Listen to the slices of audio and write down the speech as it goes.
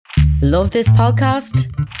Love this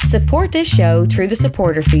podcast? Support this show through the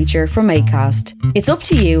supporter feature from Acast. It's up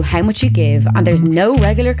to you how much you give and there's no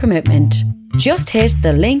regular commitment. Just hit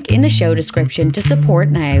the link in the show description to support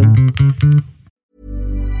now.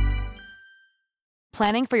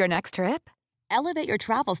 Planning for your next trip? Elevate your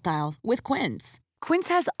travel style with Quince. Quince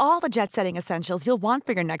has all the jet-setting essentials you'll want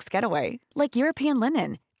for your next getaway, like European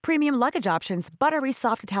linen, premium luggage options, buttery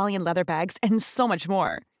soft Italian leather bags, and so much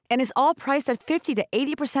more. And is all priced at 50 to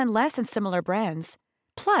 80% less than similar brands.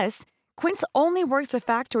 Plus, Quince only works with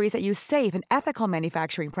factories that use safe and ethical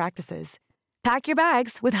manufacturing practices. Pack your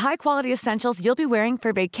bags with high-quality essentials you'll be wearing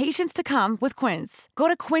for vacations to come with Quince. Go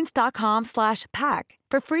to quince.com/pack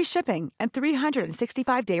for free shipping and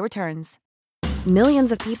 365-day returns.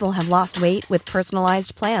 Millions of people have lost weight with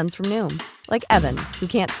personalized plans from Noom. Like Evan, who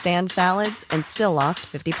can't stand salads and still lost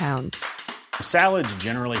 50 pounds. Salads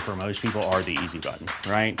generally for most people are the easy button,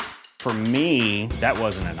 right? For me, that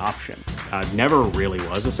wasn't an option. I never really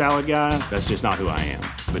was a salad guy. That's just not who I am.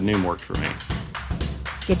 But Noom worked for me.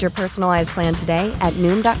 Get your personalized plan today at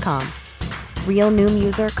Noom.com. Real Noom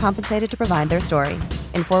user compensated to provide their story.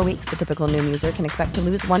 In 4 weeks, the typical Noom user can expect to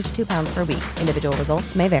lose 1 to 2 pounds per week. Individual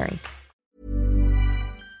results may vary.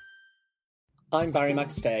 I'm Barry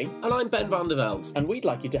McStay. And I'm Ben Van der Velde. And we'd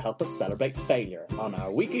like you to help us celebrate failure on our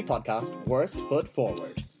weekly podcast, Worst Foot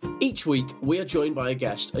Forward. Each week, we are joined by a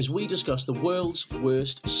guest as we discuss the world's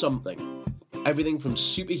worst something. Everything from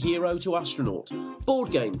superhero to astronaut,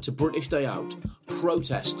 board game to British Day Out,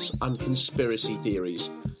 protests and conspiracy theories.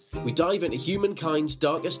 We dive into humankind's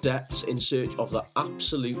darkest depths in search of the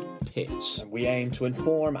absolute pits. And we aim to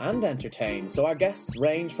inform and entertain, so our guests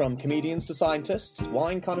range from comedians to scientists,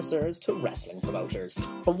 wine connoisseurs to wrestling promoters.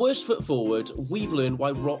 On Worst Foot Forward, we've learned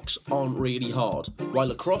why rocks aren't really hard, why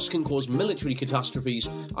lacrosse can cause military catastrophes,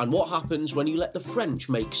 and what happens when you let the French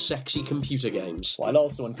make sexy computer games. While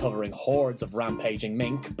also uncovering hordes of rampaging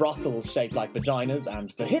mink, brothels shaped like vaginas, and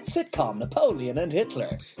the hit sitcom Napoleon and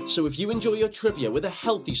Hitler. So if you enjoy your trivia with a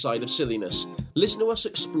healthy side of silliness, listen to us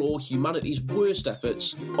explore humanity's worst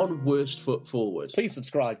efforts on Worst Foot Forward. Please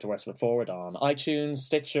subscribe to Worst Foot Forward on iTunes,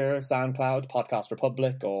 Stitcher, SoundCloud, Podcast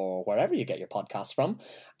Republic, or wherever you get your podcasts from,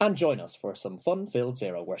 and join us for some fun-filled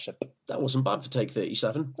zero worship. That wasn't bad for take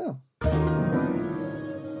 37. Oh.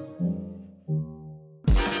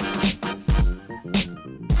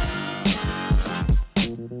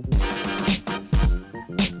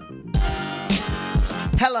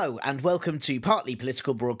 Hello and welcome to Partly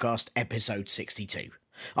Political Broadcast episode 62.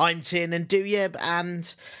 I'm Tiernan Douieb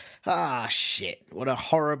and... shit. What a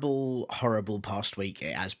horrible, horrible past week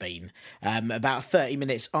it has been. About 30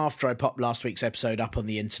 minutes after I popped last week's episode up on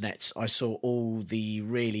the internet, I saw all the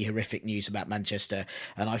really horrific news about Manchester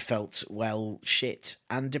and I felt, well, shit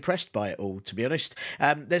and depressed by it all, to be honest.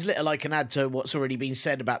 There's little I can add to what's already been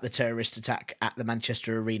said about the terrorist attack at the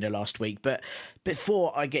Manchester Arena last week, but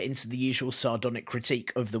before I get into the usual sardonic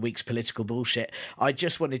critique of the week's political bullshit, I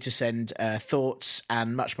just wanted to send thoughts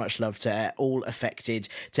and much, much love to all affected,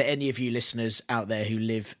 to any of you listeners out there who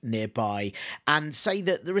live nearby, and say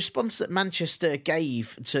that the response that Manchester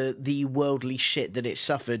gave to the worldly shit that it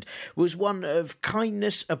suffered was one of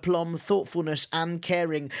kindness, aplomb, thoughtfulness and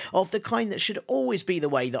caring, of the kind that should always be the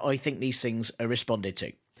way that I think these things are responded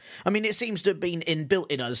to. I mean, it seems to have been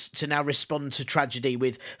inbuilt in us to now respond to tragedy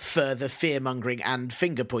with further fear-mongering and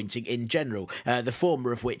finger-pointing in general, the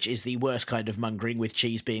former of which is the worst kind of mongering, with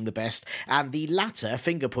cheese being the best, and the latter,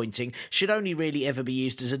 finger-pointing, should only really ever be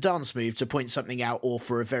used as a dance move to point something out or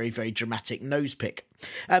for a very, very dramatic nose pick.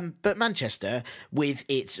 But Manchester, with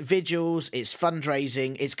its vigils, its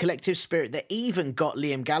fundraising, its collective spirit that even got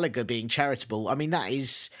Liam Gallagher being charitable, I mean, that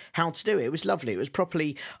is how to do it. It was lovely. It was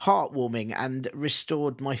properly heartwarming and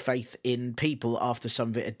restored my faith in people after some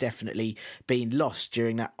of it had definitely been lost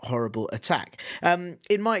during that horrible attack.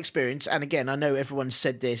 In my experience, and again, I know everyone's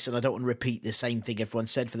said this and I don't want to repeat the same thing everyone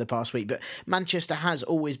said for the past week, but Manchester has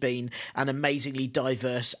always been an amazingly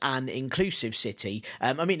diverse and inclusive city.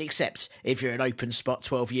 I mean, except if you're an open spot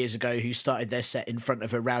 12 years ago who started their set in front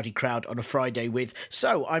of a rowdy crowd on a Friday with,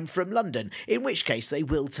 "So, I'm from London," in which case they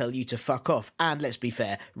will tell you to fuck off, and let's be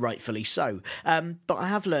fair, rightfully so. But I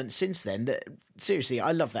have learnt since then that seriously,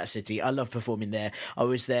 I love that city. I love performing there. I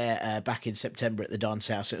was there back in September at the Dance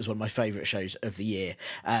House. It was one of my favourite shows of the year.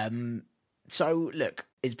 So, look,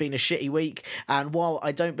 it's been a shitty week, and while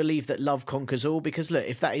I don't believe that love conquers all, because look,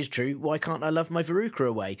 if that is true, why can't I love my Veruca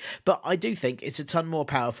away? But I do think it's a ton more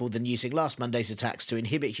powerful than using last Monday's attacks to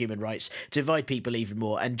inhibit human rights, divide people even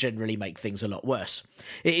more, and generally make things a lot worse.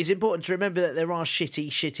 It is important to remember that there are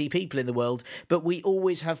shitty people in the world, but we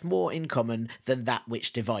always have more in common than that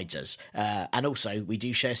which divides us. And also, we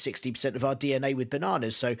do share 60% of our DNA with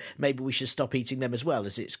bananas, so maybe we should stop eating them as well,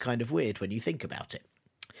 as it's kind of weird when you think about it.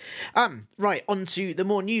 Right, on to the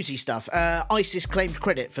more newsy stuff. ISIS claimed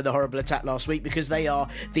credit for the horrible attack last week because they are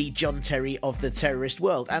the John Terry of the terrorist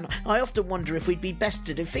world, and I often wonder if we'd be best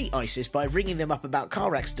to defeat ISIS by ringing them up about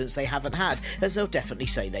car accidents they haven't had, as they'll definitely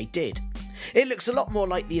say they did. It looks a lot more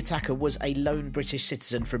like the attacker was a lone British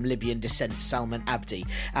citizen from Libyan descent, Salman Abdi,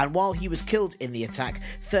 and while he was killed in the attack,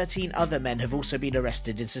 13 other men have also been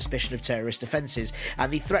arrested in suspicion of terrorist offences,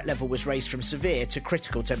 and the threat level was raised from severe to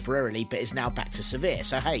critical temporarily, but is now back to severe.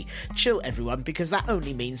 So hey, chill everyone, because that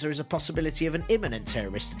only means there is a possibility of an imminent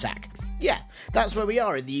terrorist attack. Yeah, that's where we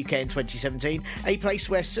are in the UK in 2017, a place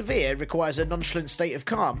where severe requires a nonchalant state of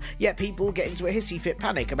calm, yet people get into a hissy fit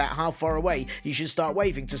panic about how far away you should start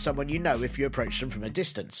waving to someone you know if you approach them from a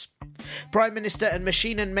distance. Prime Minister and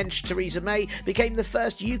Machine Mensch Theresa May became the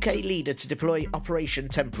first UK leader to deploy Operation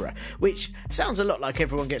Tempera, which sounds a lot like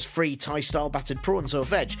everyone gets free Thai-style battered prawns or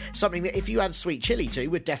veg, something that if you add sweet chilli to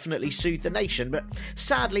would definitely soothe the nation, but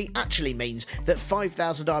sadly actually means that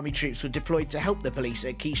 5,000 army troops were deployed to help the police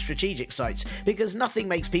at key strategic sites, because nothing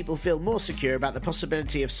makes people feel more secure about the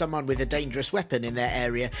possibility of someone with a dangerous weapon in their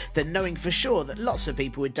area than knowing for sure that lots of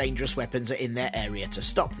people with dangerous weapons are in their area to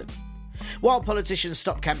stop them. While politicians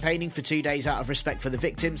stopped campaigning for 2 days out of respect for the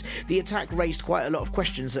victims, the attack raised quite a lot of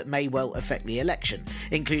questions that may well affect the election,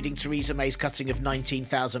 including Theresa May's cutting of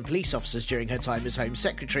 19,000 police officers during her time as Home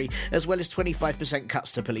Secretary, as well as 25%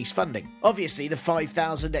 cuts to police funding. Obviously, the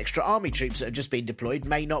 5,000 extra army troops that have just been deployed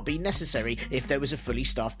may not be necessary if there was a fully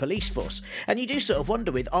staffed police force. And you do sort of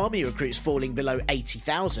wonder, with army recruits falling below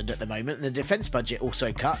 80,000 at the moment and the defence budget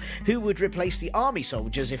also cut, who would replace the army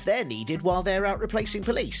soldiers if they're needed while they're out replacing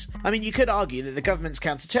police? I mean, you could argue that the government's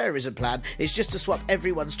counter-terrorism plan is just to swap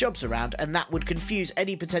everyone's jobs around, and that would confuse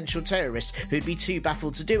any potential terrorists who'd be too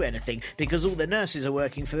baffled to do anything because all the nurses are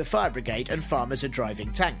working for the fire brigade and farmers are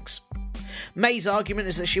driving tanks. May's argument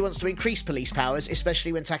is that she wants to increase police powers,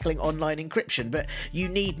 especially when tackling online encryption, but you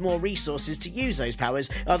need more resources to use those powers,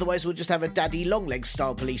 otherwise we'll just have a Daddy Longlegs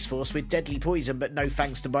style police force with deadly poison but no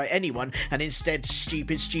fangs to bite anyone, and instead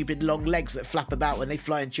stupid long legs that flap about when they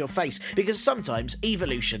fly into your face, because sometimes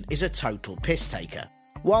evolution is a total piss taker.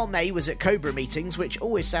 While May was at Cobra meetings, which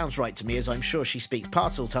always sounds right to me as I'm sure she speaks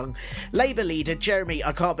Parseltongue, Labour leader Jeremy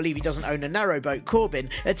I can't believe he doesn't own a narrowboat Corbyn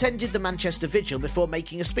attended the Manchester Vigil before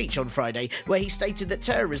making a speech on Friday where he stated that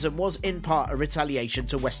terrorism was in part a retaliation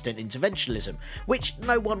to Western interventionism, which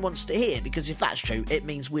no one wants to hear, because if that's true it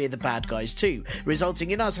means we're the bad guys too,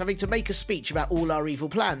 resulting in us having to make a speech about all our evil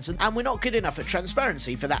plans, and we're not good enough at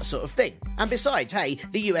transparency for that sort of thing. And besides, hey,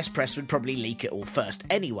 the US press would probably leak it all first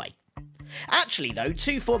anyway. Actually though,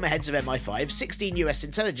 2 former heads of MI5, 16 US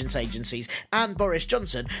intelligence agencies and Boris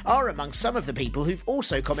Johnson are among some of the people who've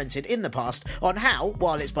also commented in the past on how,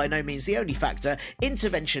 while it's by no means the only factor,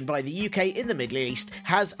 intervention by the UK in the Middle East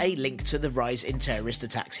has a link to the rise in terrorist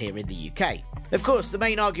attacks here in the UK. Of course, the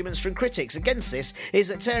main arguments from critics against this is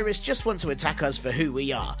that terrorists just want to attack us for who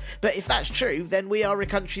we are. But if that's true, then we are a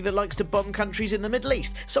country that likes to bomb countries in the Middle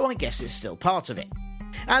East, so I guess it's still part of it.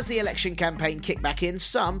 As the election campaign kicked back in,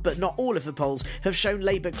 some, but not all of the polls have shown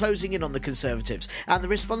Labour closing in on the Conservatives, and the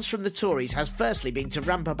response from the Tories has firstly been to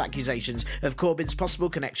ramp up accusations of Corbyn's possible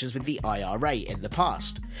connections with the IRA in the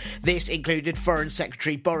past. This included Foreign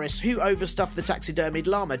Secretary Boris, who overstuffed the taxidermied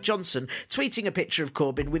llama Johnson, tweeting a picture of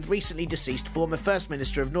Corbyn with recently deceased former First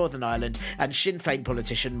Minister of Northern Ireland and Sinn Féin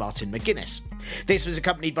politician Martin McGuinness. This was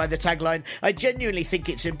accompanied by the tagline, "I genuinely think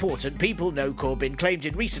it's important people know Corbyn claimed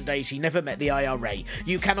in recent days he never met the IRA.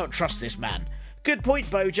 You cannot trust this man." Good point,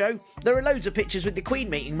 Bojo. There are loads of pictures with the Queen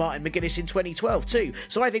meeting Martin McGuinness in 2012 too,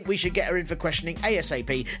 so I think we should get her in for questioning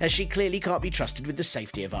ASAP, as she clearly can't be trusted with the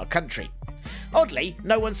safety of our country. Oddly,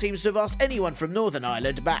 no one seems to have asked anyone from Northern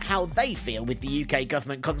Ireland about how they feel with the UK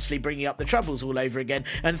government constantly bringing up the Troubles all over again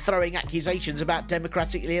and throwing accusations about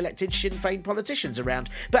democratically elected Sinn Féin politicians around.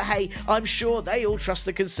 But hey, I'm sure they all trust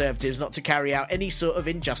the Conservatives not to carry out any sort of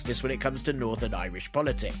injustice when it comes to Northern Irish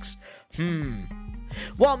politics.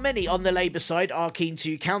 While many on the Labour side are keen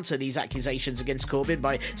to counter these accusations against Corbyn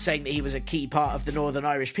by saying that he was a key part of the Northern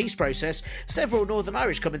Irish peace process, several Northern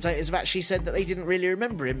Irish commentators have actually said that they didn't really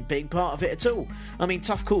remember him being part of it at all. I mean,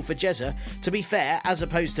 tough call for Jezza. To be fair, as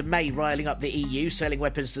opposed to May riling up the EU, selling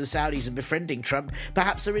weapons to the Saudis and befriending Trump,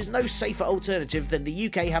 perhaps there is no safer alternative than the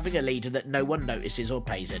UK having a leader that no one notices or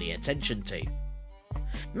pays any attention to.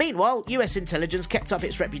 Meanwhile, US intelligence kept up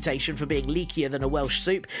its reputation for being leakier than a Welsh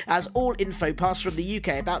soup, as all info passed from the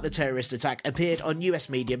UK about the terrorist attack appeared on US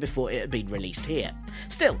media before it had been released here.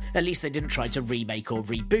 Still, at least they didn't try to remake or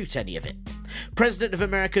reboot any of it. President of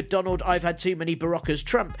America Donald "I've had too many Baraccas"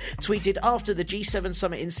 Trump tweeted after the G7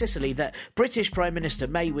 summit in Sicily that British Prime Minister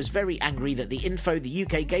May was very angry that the info the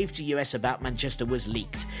UK gave to US about Manchester was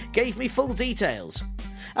leaked. Gave me full details.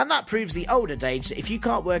 And that proves the old adage that if you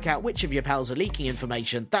can't work out which of your pals are leaking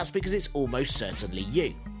information, that's because it's almost certainly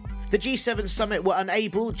you. The G7 summit were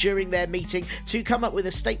unable, during their meeting, to come up with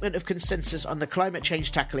a statement of consensus on the climate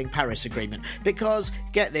change tackling Paris Agreement because,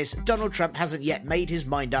 get this, Donald Trump hasn't yet made his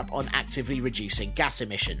mind up on actively reducing gas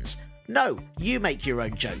emissions. No, you make your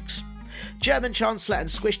own jokes. German Chancellor and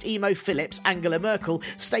squished emo Phillips, Angela Merkel,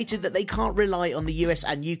 stated that they can't rely on the US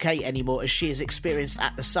and UK anymore as she has experienced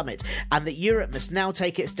at the summit, and that Europe must now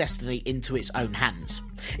take its destiny into its own hands.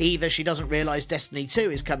 Either she doesn't realise Destiny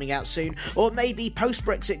 2 is coming out soon, or maybe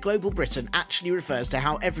post-Brexit global Britain actually refers to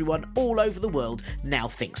how everyone all over the world now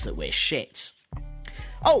thinks that we're shit.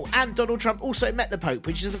 Oh, and Donald Trump also met the Pope,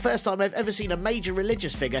 which is the first time I've ever seen a major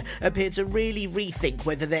religious figure appear to really rethink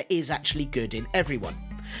whether there is actually good in everyone.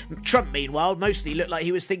 Trump, meanwhile, mostly looked like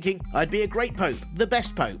he was thinking, I'd be a great Pope, the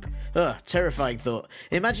best Pope. Ugh, terrifying thought.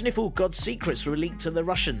 Imagine if all God's secrets were leaked to the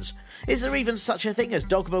Russians. Is there even such a thing as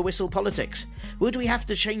dogma whistle politics? Would we have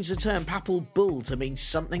to change the term papal bull to mean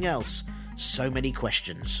something else? So many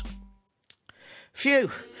questions. Phew.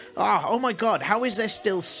 Oh my god, how is there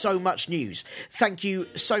still so much news? Thank you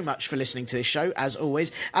so much for listening to this show, as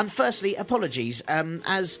always. And firstly, apologies,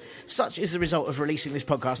 as such is the result of releasing this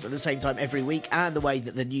podcast at the same time every week and the way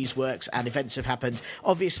that the news works and events have happened.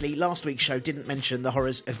 Obviously, last week's show didn't mention the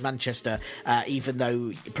horrors of Manchester, even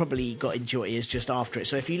though it probably got into your ears just after it.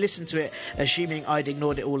 So if you listen to it, assuming I'd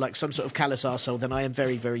ignored it all like some sort of callous arsehole, then I am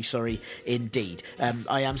very, very sorry indeed.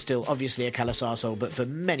 I am still obviously a callous arsehole, but for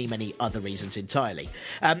many, many other reasons entirely.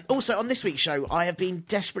 Also, on this week's show, I have been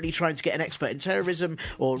desperately trying to get an expert in terrorism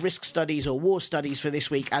or risk studies or war studies for this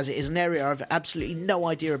week, as it is an area I've absolutely no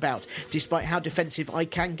idea about, despite how defensive I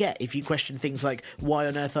can get if you question things like why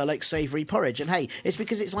on earth I like savoury porridge. And hey, it's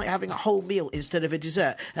because it's like having a whole meal instead of a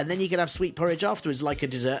dessert, and then you can have sweet porridge afterwards like a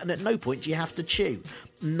dessert, and at no point do you have to chew.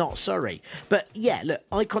 Not sorry. But yeah, look,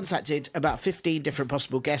 I contacted about 15 different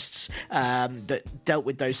possible guests that dealt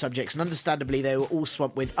with those subjects, and understandably they were all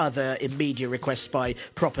swamped with other immediate requests by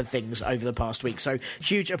proper things over the past week, so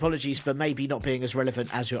huge apologies for maybe not being as relevant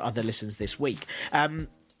as your other listens this week.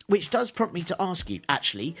 Which does prompt me to ask you,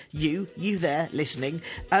 actually, you there listening,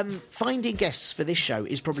 finding guests for this show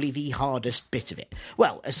is probably the hardest bit of it.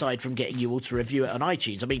 Well, aside from getting you all to review it on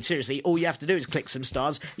iTunes. I mean, seriously, all you have to do is click some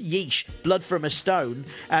stars. Yeesh, blood from a stone.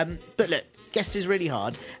 But look, guests is really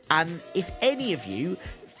hard, and if any of you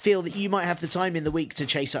feel that you might have the time in the week to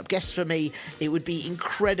chase up guests for me, it would be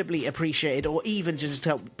incredibly appreciated, or even just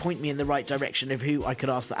help point me in the right direction of who I could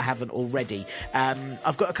ask that I haven't already.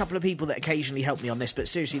 I've got a couple of people that occasionally help me on this, but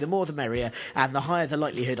seriously, the more the merrier, and the higher the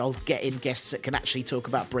likelihood I'll get in guests that can actually talk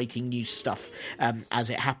about breaking news stuff as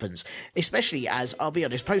it happens. Especially as, I'll be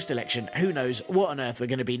honest, post-election, who knows what on earth we're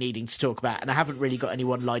going to be needing to talk about, and I haven't really got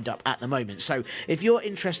anyone lined up at the moment. So if you're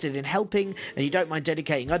interested in helping, and you don't mind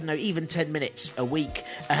dedicating, I don't know, even 10 minutes a week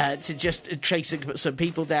to just chasing some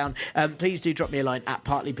people down, please do drop me a line at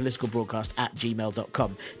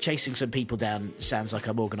partlypoliticalbroadcast@gmail.com. Chasing some people down sounds like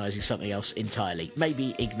I'm organising something else entirely.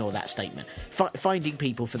 Maybe ignore that statement. Finding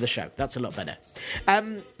people for the show, that's a lot better.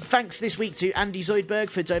 Thanks this week to Andy Zoidberg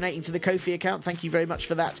for donating to the Ko-fi account. Thank you very much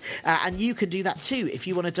for that. And you can do that too. If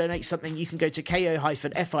you want to donate something, you can go to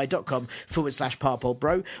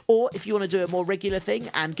ko-fi.com/parpolbro. Or if you want to do a more regular thing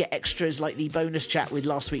and get extras like the bonus chat with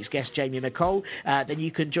last week's guest, Jamie McCall, then you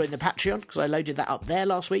can join the Patreon, because I loaded that up there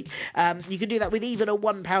last week. You can do that with even a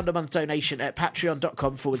 £1 a month donation at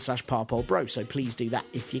patreon.com/parpolbro, so please do that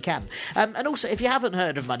if you can. And also, if you haven't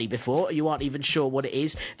heard of money before, or you aren't even sure what it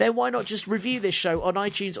is, then why not just review this show on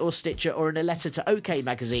iTunes or Stitcher, or in a letter to OK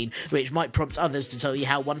Magazine, which might prompt others to tell you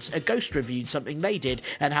how once a ghost reviewed something they did,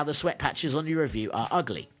 and how the sweat patches on your review are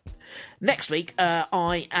ugly. Next week,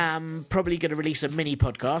 I am probably going to release a mini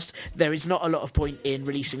podcast. There is not a lot of point in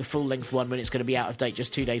releasing a full-length one when it's going to be out of date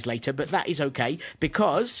just 2 days later, but that is okay,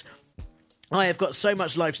 because I have got so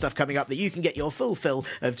much live stuff coming up that you can get your full fill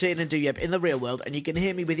of Tiernan and Duyeb in the real world, and you can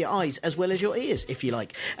hear me with your eyes as well as your ears, if you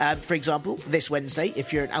like. For example, this Wednesday,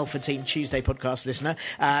 if you're an Alpha Team Tuesday podcast listener,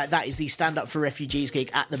 that is the Stand Up for Refugees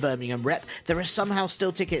gig at the Birmingham Rep. There are somehow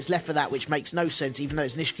still tickets left for that, which makes no sense, even though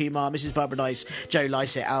it's Nish Kumar, Mrs. Barbara Dice, Joe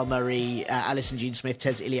Lycett, Al Murray, Alison Jean Smith,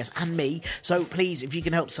 Tez Ilias, and me. So please, if you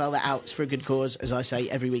can help sell that out, it's for a good cause, as I say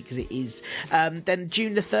every week, because it is. Then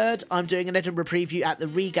June the 3rd, I'm doing an Edinburgh preview at the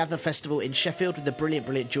Regather Festival in Sheffield with the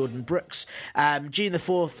brilliant Jordan Brooks. June the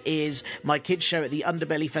 4th is my kids' show at the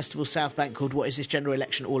Underbelly Festival South Bank called What Is This General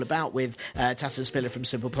Election All About, with Tatton Spiller from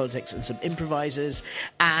Simple Politics and some improvisers.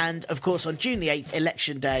 And of course on June the 8th,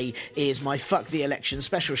 Election Day, is my Fuck the Election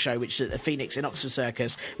special show, which is at the Phoenix in Oxford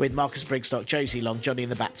Circus, with Marcus Brigstock, Josie Long, Johnny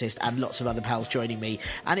and the Baptist, and lots of other pals joining me.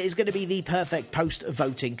 And it is going to be the perfect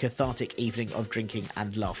post-voting cathartic evening of drinking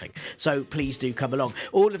and laughing. So please do come along.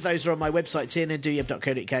 All of those are on my website,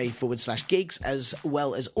 tiernanduyeb.co.uk/gigs, as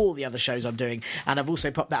well as all the other shows I'm doing. And I've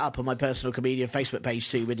also popped that up on my personal comedian Facebook page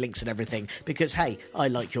too, with links and everything, because hey, I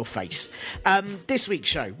like your face. This week's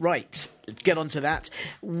show, right, get on to that.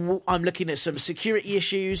 I'm looking at some security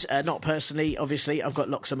issues, not personally, obviously, I've got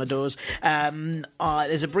locks on my doors.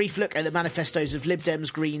 There's a brief look at the manifestos of Lib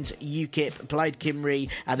Dems, Greens, UKIP, Plaid Cymru,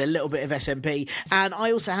 and a little bit of SNP. And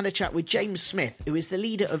I also had a chat with James Smith, who is the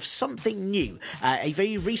leader of Something New, a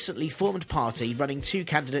very recently formed party running 2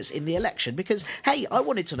 candidates in the election, because hey, I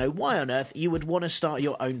wanted to know why on earth you would want to start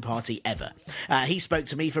your own party ever. He spoke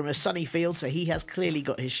to me from a sunny field, so he has clearly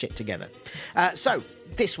got his shit together. So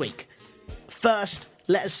this week, first,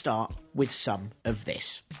 let us start with some of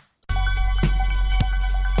this.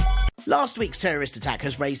 Last week's terrorist attack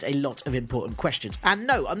has raised a lot of important questions. And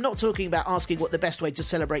no, I'm not talking about asking what the best way to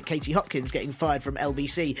celebrate Katie Hopkins getting fired from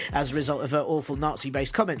LBC as a result of her awful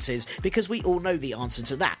Nazi-based comments is, because we all know the answer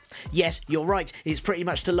to that. Yes, you're right, it's pretty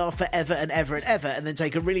much to laugh forever and ever and ever, and then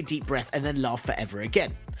take a really deep breath and then laugh forever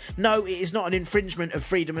again. No, it is not an infringement of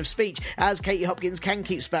freedom of speech, as Katie Hopkins can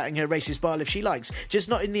keep spouting her racist bile if she likes, just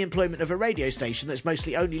not in the employment of a radio station that's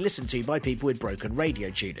mostly only listened to by people with broken radio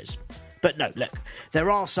tuners. But no, look,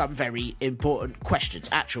 there are some very important questions,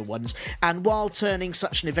 actual ones, and while turning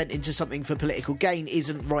such an event into something for political gain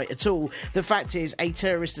isn't right at all, the fact is a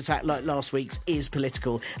terrorist attack like last week's is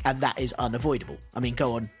political, and that is unavoidable. I mean,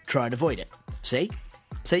 go on, try and avoid it. See,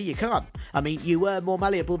 you can't. I mean, you were more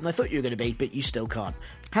malleable than I thought you were going to be, but you still can't.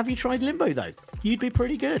 Have you tried Limbo, though? You'd be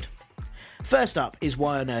pretty good. First up is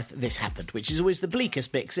why on earth this happened, which is always the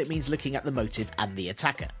bleakest bit because it means looking at the motive and the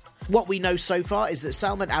attacker. What we know so far is that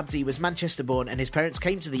Salman Abdi was Manchester-born and his parents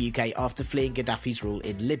came to the UK after fleeing Gaddafi's rule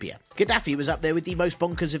in Libya. Gaddafi was up there with the most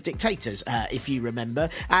bonkers of dictators, if you remember,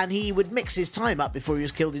 and he would mix his time up before he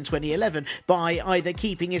was killed in 2011 by either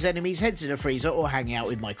keeping his enemies' heads in a freezer or hanging out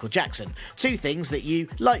with Michael Jackson. 2 things that you,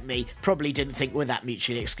 like me, probably didn't think were that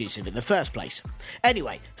mutually exclusive in the first place.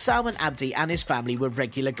 Anyway, Salman Abdi and his family were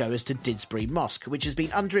regular goers to Didsbury Mosque, which has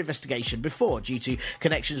been under investigation before due to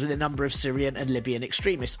connections with a number of Syrian and Libyan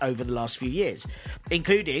extremists over the last few years,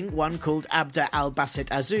 including one called Abda al-Basit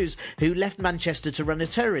Azuz, who left Manchester to run a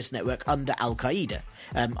terrorist network under Al-Qaeda.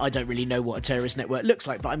 I don't really know what a terrorist network looks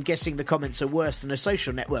like, but I'm guessing the comments are worse than a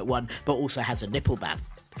social network one, but also has a nipple ban.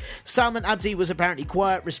 Salman Abdi was apparently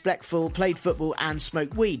quiet, respectful, played football and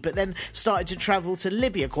smoked weed, but then started to travel to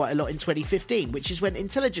Libya quite a lot in 2015, which is when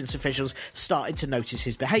intelligence officials started to notice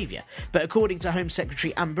his behaviour. But according to Home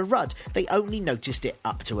Secretary Amber Rudd, they only noticed it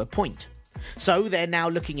up to a point. So they're now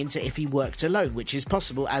looking into if he worked alone, which is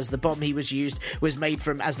possible as the bomb he was used was made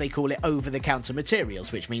from, as they call it, over-the-counter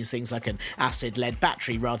materials, which means things like an acid-lead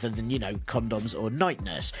battery rather than, condoms or night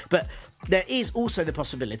nurse. But there is also the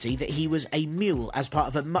possibility that he was a mule as part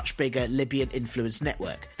of a much bigger Libyan influence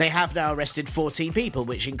network. They have now arrested 14 people,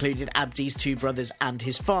 which included Abdi's 2 brothers and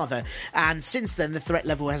his father, and since then the threat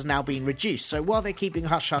level has now been reduced, so while they're keeping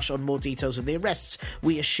hush-hush on more details of the arrests,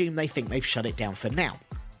 we assume they think they've shut it down for now.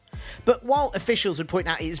 But while officials would point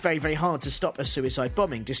out it is very, very hard to stop a suicide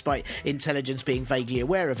bombing, despite intelligence being vaguely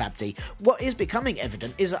aware of Abdi, what is becoming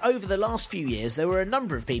evident is that over the last few years there were a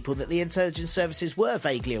number of people that the intelligence services were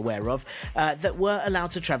vaguely aware of that were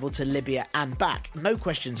allowed to travel to Libya and back, no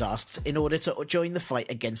questions asked, in order to join the fight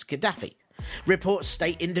against Gaddafi. Reports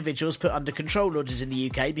state individuals put under control orders in the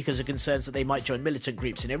UK because of concerns that they might join militant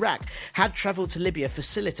groups in Iraq had travelled to Libya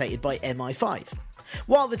facilitated by MI5.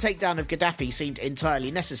 While the takedown of Gaddafi seemed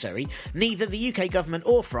entirely necessary, neither the UK government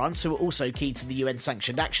or France, who were also key to the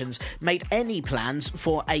UN-sanctioned actions, made any plans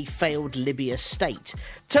for a failed Libya state.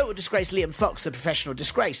 Total Disgrace Liam Fox, the professional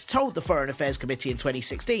disgrace, told the Foreign Affairs Committee in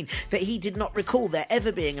 2016 that he did not recall there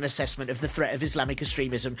ever being an assessment of the threat of Islamic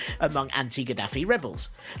extremism among anti-Gaddafi rebels.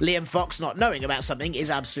 Liam Fox not knowing about something is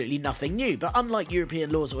absolutely nothing new, but unlike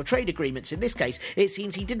European laws or trade agreements in this case, it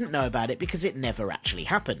seems he didn't know about it because it never actually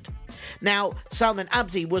happened. Now, Salman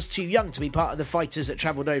Abdi was too young to be part of the fighters that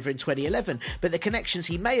travelled over in 2011, but the connections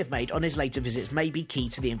he may have made on his later visits may be key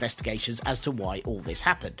to the investigations as to why all this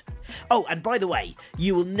happened. Oh, and by the way,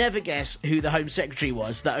 you will never guess who the Home Secretary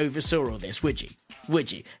was that oversaw all this, would you?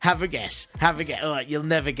 Would you? Have a guess. Alright, you'll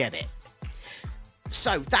never get it.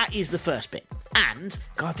 So, that is the first bit. And,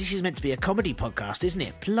 God, this is meant to be a comedy podcast, isn't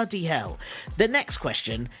it? Bloody hell. The next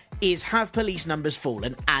question is, have police numbers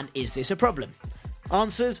fallen, and is this a problem?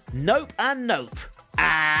 Answers, nope and nope.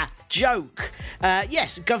 Joke.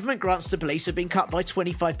 Yes, government grants to police have been cut by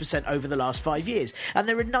 25% over the last 5 years, and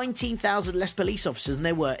there are 19,000 less police officers than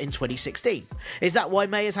there were in 2016. Is that why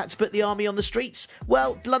mayors had to put the army on the streets?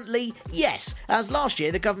 Well, bluntly, yes, as last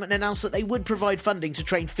year the government announced that they would provide funding to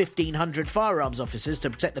train 1,500 firearms officers to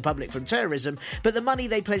protect the public from terrorism, but the money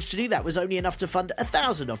they pledged to do that was only enough to fund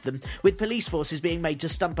 1,000 of them, with police forces being made to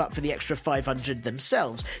stump up for the extra 500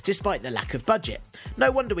 themselves, despite the lack of budget. No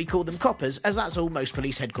wonder we call them coppers, as that's all most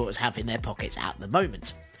police headquarters have in their pockets at the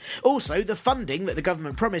moment. Also, the funding that the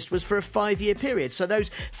government promised was for a 5-year period, so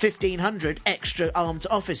those 1,500 extra armed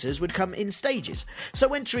officers would come in stages. So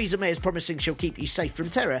when Theresa May is promising she'll keep you safe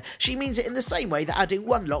from terror, she means it in the same way that adding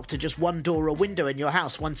one lock to just one door or window in your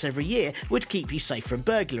house once every year would keep you safe from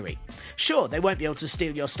burglary. Sure, they won't be able to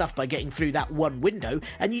steal your stuff by getting through that one window,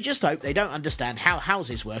 and you just hope they don't understand how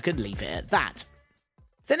houses work and leave it at that.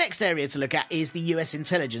 The next area to look at is the US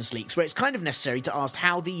intelligence leaks, where it's kind of necessary to ask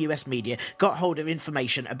how the US media got hold of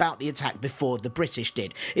information about the attack before the British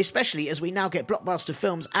did, especially as we now get blockbuster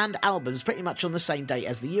films and albums pretty much on the same day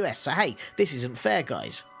as the US, so hey, this isn't fair,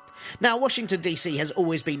 guys. Now, Washington DC has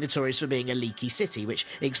always been notorious for being a leaky city, which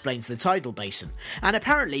explains the tidal basin. And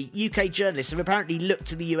apparently, UK journalists have apparently looked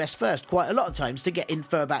to the US first quite a lot of times to get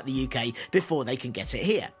info about the UK before they can get it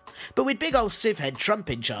here. But with big old civhead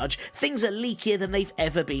Trump in charge, things are leakier than they've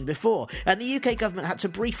ever been before, and the UK government had to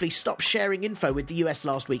briefly stop sharing info with the US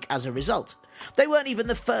last week as a result. They weren't even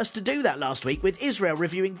the first to do that last week, with Israel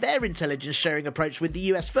reviewing their intelligence sharing approach with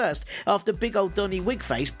the US first, after big old Donny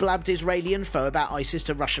Wigface blabbed Israeli info about ISIS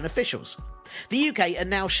to Russian officials. The UK are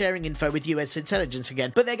now sharing info with US intelligence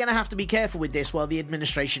again, but they're going to have to be careful with this while the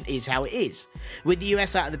administration is how it is. With the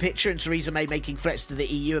US out of the picture and Theresa May making threats to the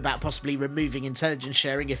EU about possibly removing intelligence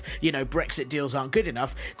sharing if, Brexit deals aren't good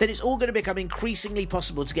enough, then it's all going to become increasingly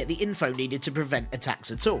possible to get the info needed to prevent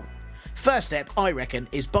attacks at all. First step, I reckon,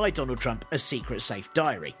 is buy Donald Trump a secret safe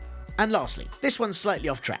diary. And lastly, this one's slightly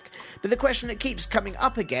off track, but the question that keeps coming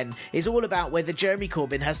up again is all about whether Jeremy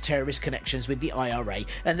Corbyn has terrorist connections with the IRA,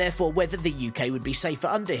 and therefore whether the UK would be safer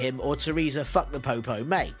under him or Theresa fuck the Popo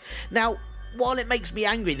May. Now, while it makes me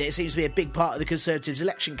angry that it seems to be a big part of the Conservatives'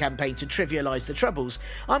 election campaign to trivialise the troubles,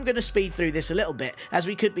 I'm going to speed through this a little bit, as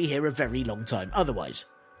we could be here a very long time otherwise.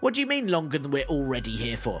 What do you mean longer than we're already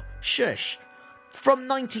here for? Shush. From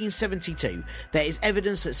 1972, there is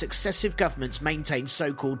evidence that successive governments maintained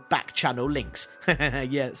so-called back-channel links,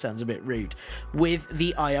 yeah, it sounds a bit rude, with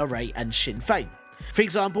the IRA and Sinn Féin. For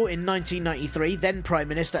example, in 1993, then Prime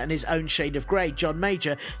Minister and his own shade of grey, John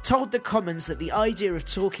Major, told the Commons that the idea of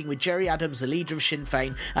talking with Gerry Adams, the leader of Sinn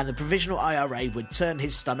Féin, and the Provisional IRA would turn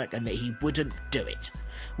his stomach and that he wouldn't do it.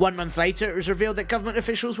 1 month later, it was revealed that government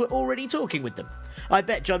officials were already talking with them. I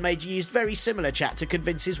bet John Major used very similar chat to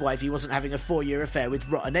convince his wife he wasn't having a 4-year affair with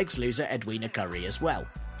rotten eggs loser Edwina Currie as well.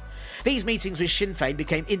 These meetings with Sinn Féin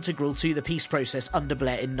became integral to the peace process under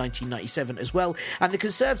Blair in 1997 as well, and the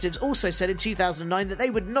Conservatives also said in 2009 that they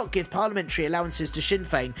would not give parliamentary allowances to Sinn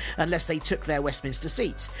Féin unless they took their Westminster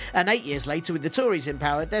seats. And 8 years later, with the Tories in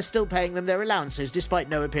power, they're still paying them their allowances despite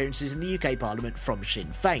no appearances in the UK Parliament from Sinn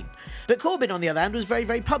Féin. But Corbyn, on the other hand, was very,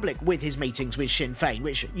 very public with his meetings with Sinn Féin,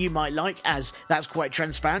 which you might like, as that's quite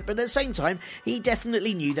transparent, but at the same time, he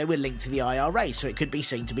definitely knew they were linked to the IRA, so it could be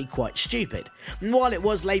seen to be quite stupid. And while it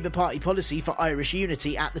was Labour Party policy for Irish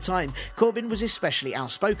unity at the time, Corbyn was especially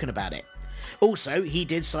outspoken about it. Also, he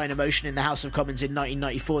did sign a motion in the House of Commons in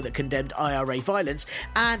 1994 that condemned IRA violence,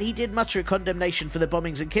 and he did mutter a condemnation for the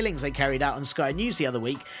bombings and killings they carried out on Sky News the other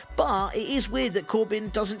week, but it is weird that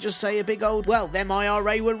Corbyn doesn't just say a big old, well, them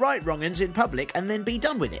IRA were right wrong'uns in public and then be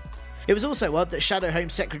done with it. It was also odd that Shadow Home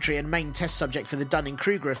Secretary and main test subject for the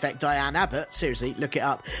Dunning-Kruger effect, Diane Abbott, seriously, look it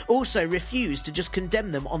up, also refused to just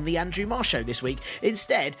condemn them on the Andrew Marr Show this week,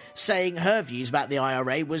 instead saying her views about the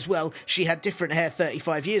IRA was, well, she had different hair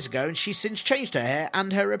 35 years ago and she's since changed her hair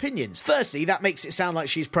and her opinions. Firstly, that makes it sound like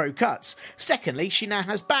she's pro-cuts. Secondly, she now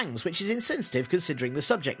has bangs, which is insensitive considering the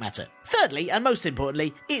subject matter. Thirdly, and most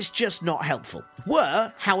importantly, it's just not helpful.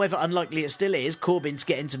 Were, however unlikely it still is, Corbyn to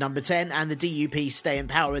get into number 10 and the DUP stay in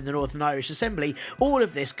power in the Northern Irish Assembly, all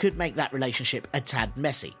of this could make that relationship a tad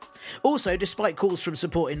messy. Also, despite calls from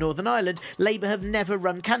support in Northern Ireland, Labour have never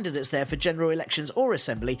run candidates there for general elections or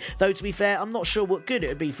Assembly, though to be fair, I'm not sure what good it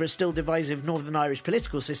would be for a still divisive Northern Irish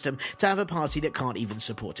political system to have a party that can't even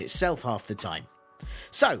support itself half the time.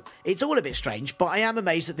 So, it's all a bit strange, but I am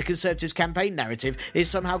amazed that the Conservatives' campaign narrative is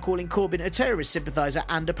somehow calling Corbyn a terrorist sympathiser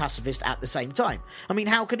and a pacifist at the same time. I mean,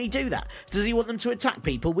 how can he do that? Does he want them to attack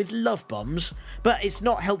people with love bombs? But it's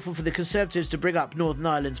not helpful for the Conservatives to bring up Northern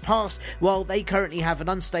Ireland's past, while they currently have an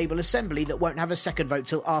unstable Assembly that won't have a second vote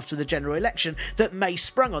till after the general election that may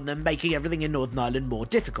sprung on them, making everything in Northern Ireland more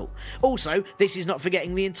difficult. Also, this is not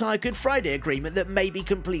forgetting the entire Good Friday Agreement that may be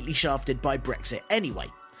completely shafted by Brexit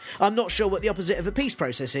anyway. I'm not sure what the opposite of a peace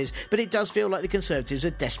process is, but it does feel like the Conservatives are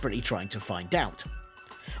desperately trying to find out.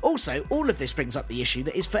 Also, all of this brings up the issue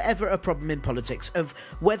that is forever a problem in politics of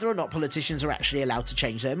whether or not politicians are actually allowed to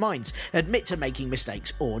change their minds, admit to making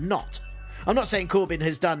mistakes or not. I'm not saying Corbyn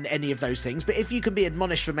has done any of those things, but if you can be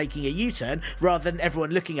admonished for making a U-turn, rather than everyone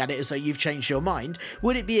looking at it as though you've changed your mind,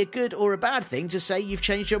 would it be a good or a bad thing to say you've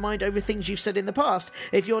changed your mind over things you've said in the past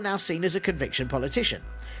if you're now seen as a conviction politician?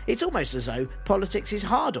 It's almost as though politics is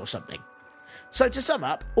hard or something. So to sum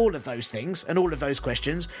up all of those things and all of those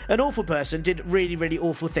questions, an awful person did really, really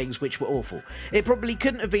awful things which were awful. It probably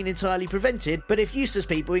couldn't have been entirely prevented, but if useless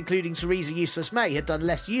people, including Theresa Useless May, had done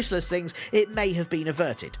less useless things, it may have been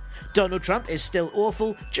averted. Donald Trump is still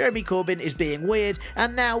awful, Jeremy Corbyn is being weird,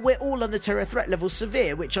 and now we're all on the terror threat level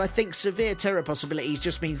severe, which I think severe terror possibilities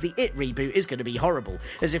just means the It reboot is going to be horrible,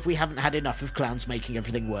 as if we haven't had enough of clowns making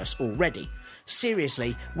everything worse already.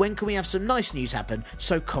 Seriously, when can we have some nice news happen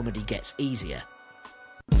so comedy gets easier?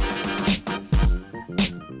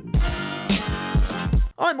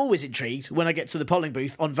 I'm always intrigued when I get to the polling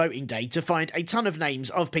booth on voting day to find a ton of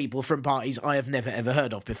names of people from parties I have never ever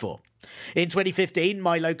heard of before. In 2015,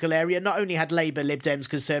 my local area not only had Labour, Lib Dems,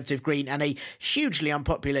 Conservative, Green and a hugely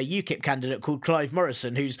unpopular UKIP candidate called Clive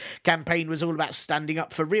Morrison, whose campaign was all about standing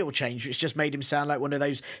up for real change, which just made him sound like one of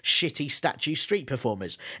those shitty statue street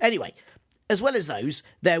performers. Anyway, as well as those,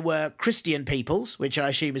 there were Christian Peoples, which I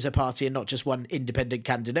assume is a party and not just one independent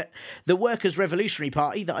candidate, the Workers' Revolutionary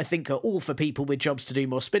Party, that I think are all for people with jobs to do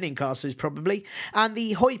more spinning casters probably, and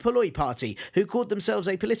the Hoi Polloi Party, who called themselves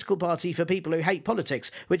a political party for people who hate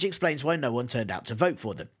politics, which explains why no one turned out to vote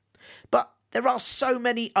for them. But there are so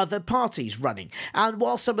many other parties running, and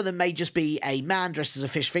while some of them may just be a man dressed as a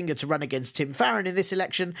fish finger to run against Tim Farron in this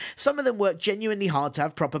election, some of them work genuinely hard to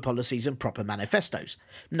have proper policies and proper manifestos.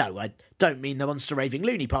 No, I don't mean the monster raving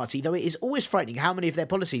loony party, though it is always frightening how many of their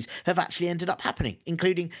policies have actually ended up happening,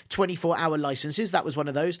 including 24-hour licences, that was one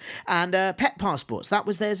of those, and pet passports, that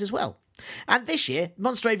was theirs as well. And this year,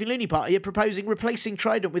 Monster Raving Loony Party are proposing replacing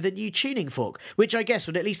Trident with a new tuning fork, which I guess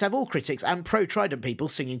would at least have all critics and pro-Trident people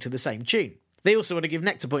singing to the same tune. They also want to give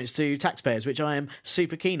nectar points to taxpayers, which I am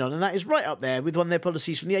super keen on, and that is right up there with one of their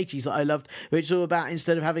policies from the 80s that I loved, which is all about,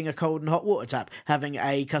 instead of having a cold and hot water tap, having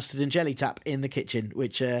a custard and jelly tap in the kitchen,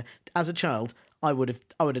 which, as a child, I would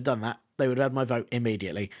have done that. They would have had my vote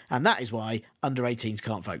immediately, and that is why under 18s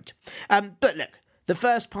can't vote. But look, the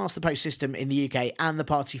first past the post system in the UK and the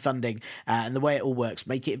party funding and the way it all works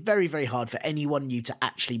make it very, very hard for anyone new to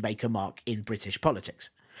actually make a mark in British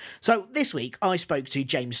politics. So this week I spoke to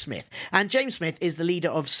James Smith, and James Smith is the leader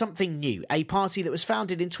of Something New, a party that was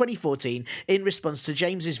founded in 2014 in response to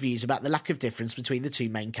James's views about the lack of difference between the two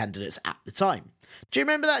main candidates at the time. Do you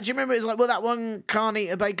remember that? Do you remember it was like, well, that one can't eat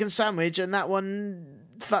a bacon sandwich and that one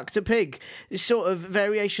fucked a pig? It's sort of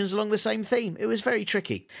variations along the same theme. It was very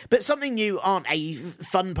tricky. But Something New aren't a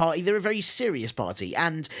fun party, they're a very serious party,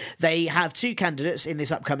 and they have two candidates in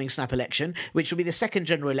this upcoming snap election, which will be the second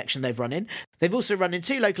general election they've run in. They've also run in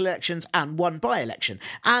two local elections and one by-election,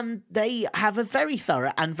 and they have a very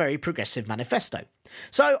thorough and very progressive manifesto.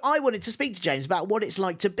 So I wanted to speak to James about what it's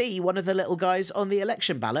like to be one of the little guys on the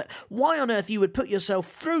election ballot, why on earth you would put yourself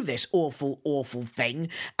through this awful, awful thing,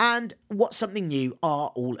 and what Something New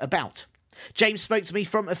are all about. James spoke to me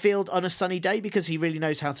from a field on a sunny day because he really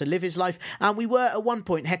knows how to live his life, and we were at one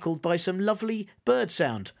point heckled by some lovely bird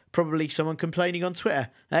sound. Probably someone complaining on Twitter.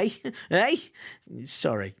 Eh? Eh?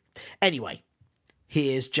 Sorry. Anyway,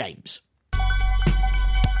 here's James.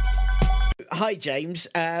 Hi, James.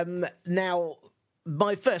 Now,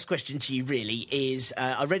 my first question to you really is: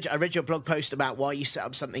 I read your blog post about why you set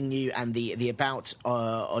up something new and the about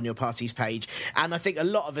on your party's page, and I think a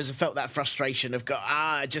lot of us have felt that frustration of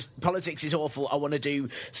just politics is awful. I want to do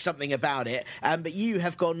something about it. But you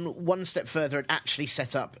have gone one step further and actually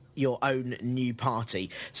set up your own new party.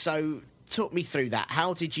 So, talk me through that.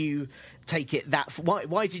 How did you take it that?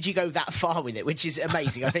 Why did you go that far with it? Which is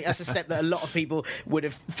amazing. I think that's a step that a lot of people would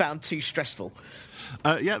have found too stressful.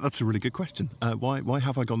 Yeah, that's a really good question. Why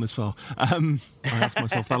have I gone this far? I ask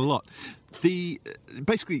myself that a lot. The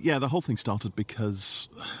whole thing started because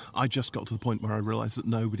I just got to the point where I realised that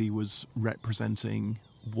nobody was representing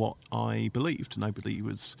what I believed. Nobody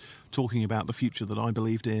was talking about the future that I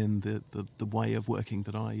believed in, the way of working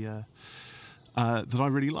that I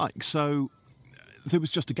really like. So there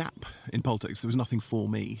was just a gap in politics. There was nothing for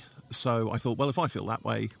me. So I thought, well, if I feel that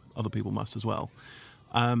way, other people must as well.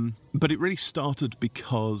 But it really started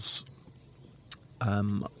because I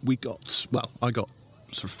got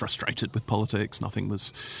sort of frustrated with politics. Nothing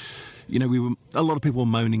was, a lot of people were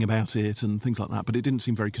moaning about it and things like that, but it didn't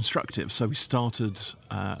seem very constructive. So we started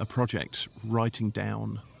a project writing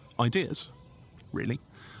down ideas, really,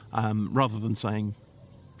 rather than saying,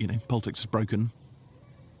 politics is broken,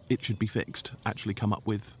 it should be fixed, actually come up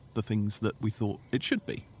with the things that we thought it should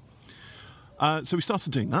be. So we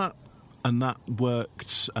started doing that. And that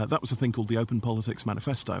worked. That was a thing called the Open Politics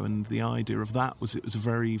Manifesto, and the idea of that was it was a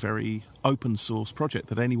very, very open source project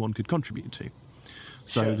that anyone could contribute to.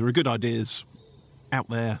 So There are good ideas out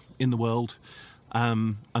there in the world,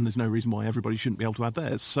 and there's no reason why everybody shouldn't be able to add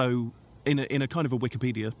theirs. So in a kind of a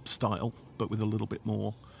Wikipedia style, but with a little bit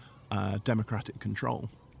more democratic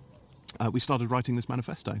control, we started writing this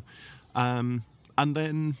manifesto. And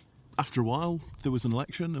then after a while, there was an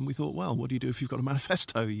election, and we thought, well, what do you do if you've got a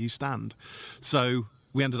manifesto? You stand. So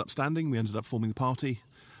we ended up standing, we ended up forming the party,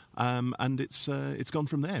 and it's gone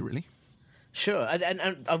from there, really. Sure,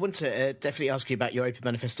 and I want to definitely ask you about your Open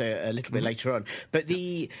Manifesto a little bit later on. But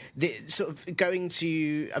the sort of going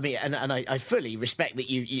to, I mean, and I fully respect that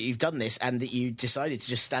you've done this and that you decided to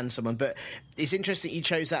just stand someone. But it's interesting that you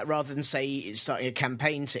chose that rather than, say, starting a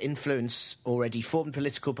campaign to influence already formed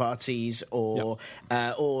political parties, or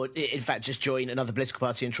in fact just join another political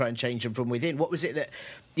party and try and change them from within. What was it that,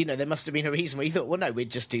 there must have been a reason where you thought, well, no,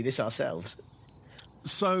 we'd just do this ourselves?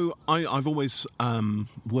 So I've always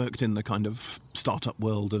worked in the kind of startup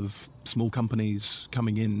world of small companies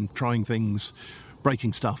coming in, trying things,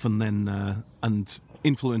 breaking stuff, and then and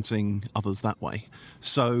influencing others that way.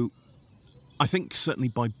 So I think certainly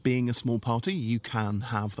by being a small party, you can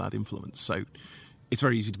have that influence. So it's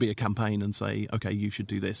very easy to be a campaign and say, okay, you should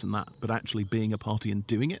do this and that, but actually being a party and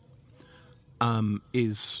doing it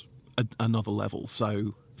is another level.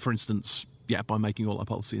 So, for instance, by making all our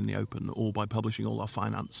policy in the open, or by publishing all our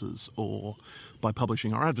finances, or by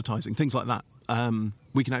publishing our advertising, things like that,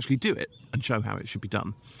 we can actually do it and show how it should be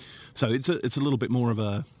done. So it's a little bit more of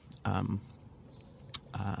a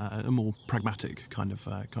more pragmatic kind of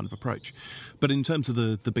approach. But in terms of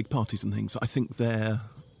the big parties and things, I think they're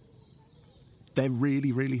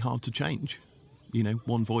really, really hard to change.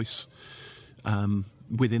 One voice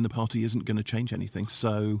within the party isn't going to change anything.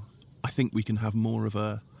 So I think we can have more of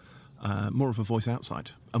a voice outside,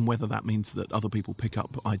 and whether that means that other people pick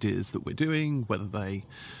up ideas that we're doing, whether they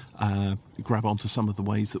grab onto some of the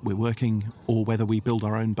ways that we're working, or whether we build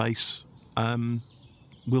our own base,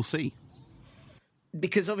 we'll see.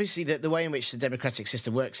 Because obviously the way in which the democratic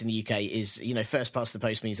system works in the UK is, first past the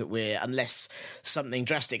post means that unless something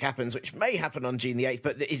drastic happens, which may happen on June the 8th,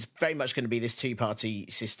 but it's very much going to be this two-party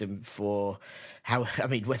system for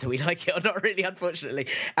whether we like it or not, really, unfortunately.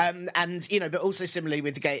 But also similarly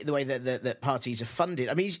with the way that parties are funded.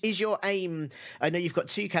 I mean, is your aim, I know you've got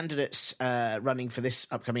two candidates running for this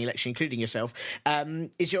upcoming election, including yourself,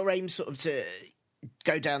 is your aim sort of to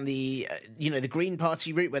go down the the Green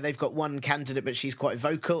Party route, where they've got one candidate but she's quite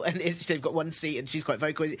vocal, and they've got one seat and she's quite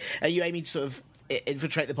vocal? Are you aiming to sort of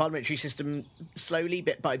infiltrate the parliamentary system slowly,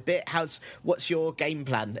 bit by bit? What's your game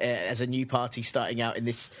plan as a new party starting out in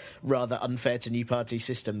this rather unfair to new party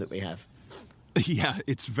system that we have? Yeah,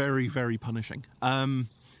 it's very, very punishing.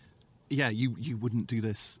 You wouldn't do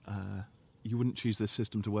this. You wouldn't choose this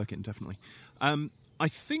system to work in, definitely. I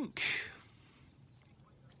think,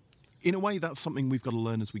 in a way, that's something we've got to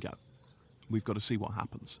learn as we go. We've got to see what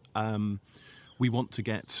happens. We want to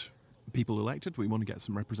get people elected. We want to get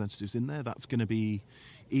some representatives in there. That's going to be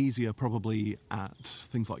easier probably at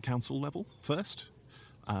things like council level first.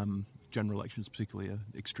 General elections particularly are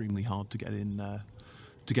extremely hard to get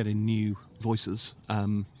in new voices.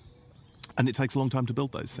 And it takes a long time to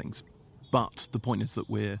build those things. But the point is that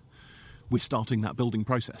we're we're starting that building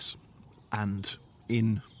process. And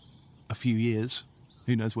in a few years,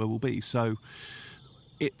 who knows where we'll be. So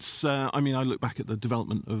it's, I look back at the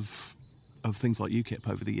development of things like UKIP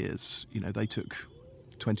over the years. They took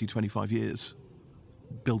 20, 25 years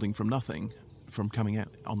building from nothing, from coming out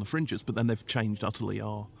on the fringes, but then they've changed utterly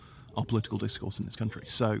our political discourse in this country.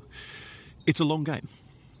 So it's a long game.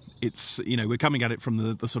 It's, we're coming at it from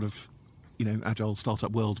the sort of, agile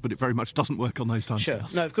startup world, but it very much doesn't work on those timescales. Sure.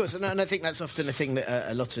 No, of course. And I think that's often a thing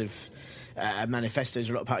that a lot of manifestos,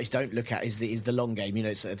 a lot of parties don't look at is the long game.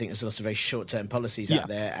 I think there's lots of very short-term policies out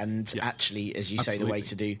there, and actually, as you say, the way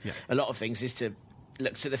to do a lot of things is to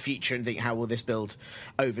look to the future and think, how will this build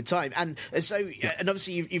over time? And so, and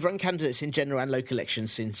obviously you've run candidates in general and local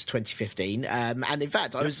elections since 2015, and in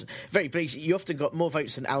fact I was very pleased. You often got more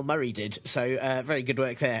votes than Al Murray did, so very good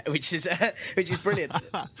work there, which is brilliant.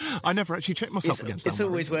 I never actually checked myself against it's Al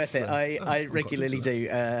always Murray. worth it. I regularly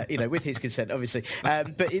do, with his consent, obviously,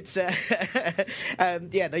 but it's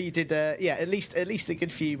you did at least a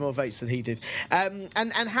good few more votes than he did. And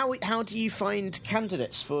how do you find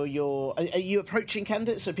candidates for your? Are you approaching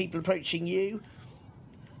candidates? Are people approaching you?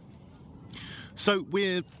 So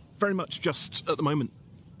we're very much just at the moment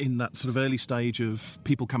in that sort of early stage of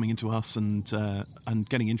people coming into us and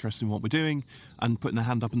getting interested in what we're doing and putting their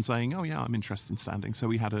hand up and saying, oh yeah, I'm interested in standing. So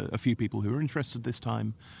we had a few people who were interested this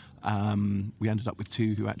time. We ended up with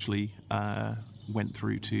 2 who actually went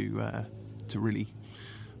through to really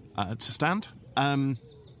to stand.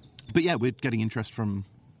 But yeah, we're getting interest from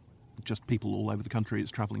just people all over the country. It's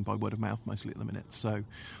travelling by word of mouth mostly at the minute. So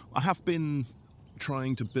I have been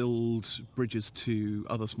trying to build bridges to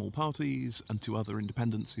other small parties and to other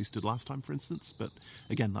independents who stood last time, for instance. But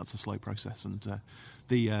again, that's a slow process, and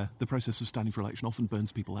the process of standing for election often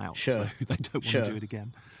burns people out. Sure. So they don't want to do it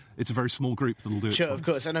again. It's a very small group that'll do it. Sure, twice. of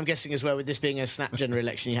course. And I'm guessing as well, with this being a snap general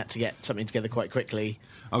election, you had to get something together quite quickly.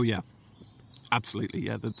 Oh yeah, absolutely.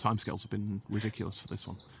 Yeah, the timescales have been ridiculous for this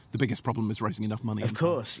one. The biggest problem is raising enough money. Of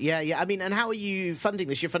course, yeah. I mean, and how are you funding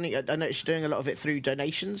this? You're funding. I noticed you're doing a lot of it through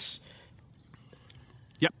donations.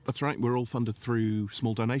 Yep, that's right. We're all funded through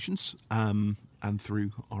small donations and through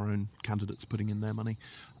our own candidates putting in their money.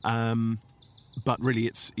 But really,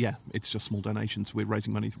 it's just small donations. We're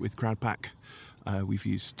raising money with CrowdPack. We've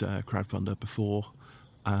used Crowdfunder before.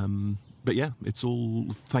 But yeah, it's all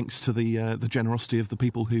thanks to the generosity of the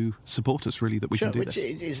people who support us, really, that we can do this.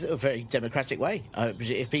 Which is a very democratic way.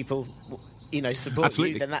 If people, support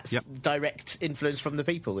absolutely. you, then that's direct influence from the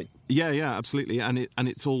people. Yeah, absolutely. And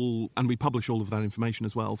it's all, and we publish all of that information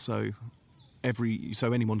as well. So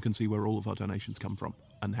anyone can see where all of our donations come from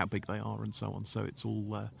and how big they are and so on. So it's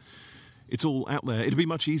all out there. It'd be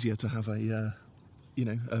much easier to have a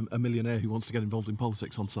millionaire who wants to get involved in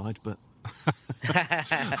politics on side, but.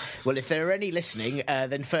 Well, if there are any listening,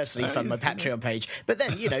 then firstly fund my Patreon page, but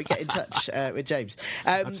then get in touch with James.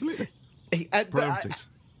 Absolutely. Priorities.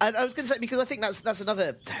 And I was going to say, because I think that's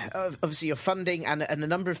another, obviously your funding and a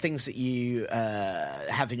number of things that you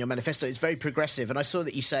have in your manifesto. It's very progressive, and I saw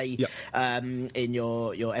that you say in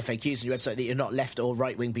your FAQs and your website that you're not left or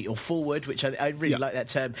right wing, but you're forward, which I really like that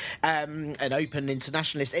term. An open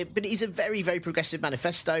internationalist, but it is a very, very progressive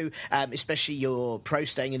manifesto. Especially you're pro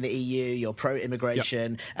staying in the EU, you're pro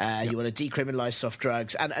immigration, you want to decriminalise soft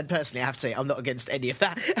drugs, and personally, I have to say I'm not against any of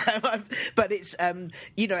that. But it's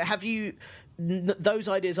have you? Those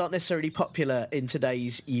ideas aren't necessarily popular in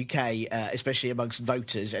today's UK, especially amongst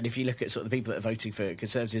voters. And if you look at sort of the people that are voting for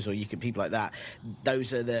Conservatives or UKIP, people like that,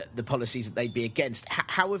 those are the policies that they'd be against.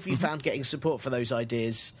 How have you found getting support for those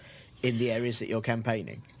ideas in the areas that you're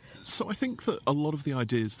campaigning? So I think that a lot of the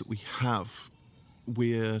ideas that we have,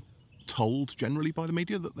 we're told generally by the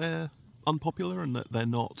media that they're unpopular and that they're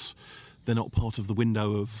not part of the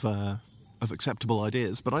window of acceptable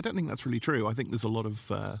ideas. But I don't think that's really true. I think there's a lot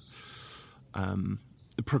of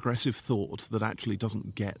progressive thought that actually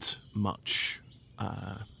doesn't get much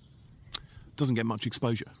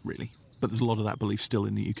exposure, really. But there's a lot of that belief still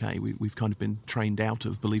in the UK. We've kind of been trained out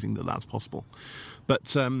of believing that that's possible. But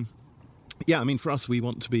for us, we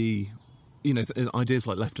want to be, ideas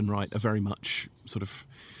like left and right are very much sort of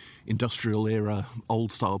industrial era,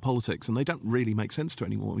 old style politics, and they don't really make sense to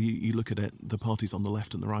anymore. You look at it, the parties on the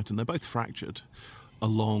left and the right, and they're both fractured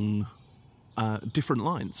along different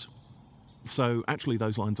lines. So actually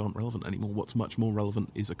those lines aren't relevant anymore. What's much more relevant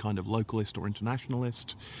is a kind of localist or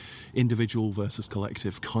internationalist, individual versus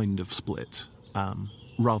collective kind of split,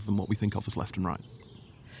 rather than what we think of as left and right.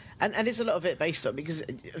 And is a lot of it based on, because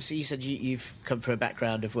obviously you said you've come from a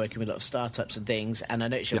background of working with a lot of startups and things, and I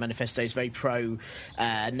noticed your manifesto is very pro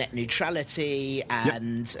net neutrality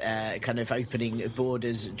and kind of opening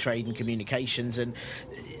borders, trade and communications, and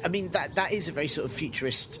I mean that is a very sort of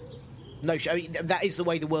futurist notion. I mean, that is the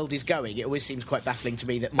way the world is going. It always seems quite baffling to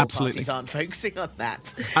me that more parties aren't focusing on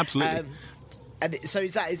that. Absolutely. And so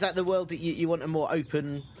is that the world that you want a more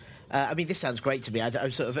open? I mean, this sounds great to me.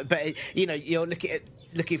 I'm sort of, but you're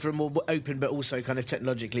looking for a more open but also kind of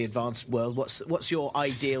technologically advanced world. What's your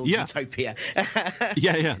ideal utopia?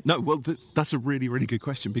 Yeah. No, well, that's a really, really good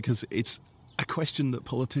question, because it's a question that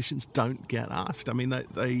politicians don't get asked. I mean,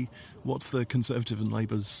 they what's the Conservative and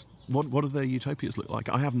Labour's, what do their utopias look like?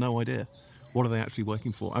 I have no idea. What are they actually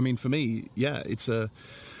working for? I mean, for me, it's a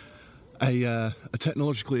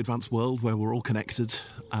technologically advanced world where we're all connected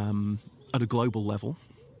at a global level,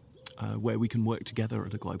 where we can work together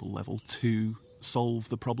at a global level to solve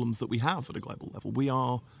the problems that we have at a global level. We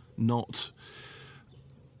are not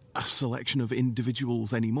a selection of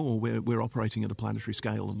individuals anymore. We're operating at a planetary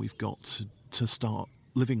scale, and we've got to start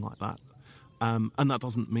living like that. And that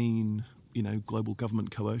doesn't mean, global government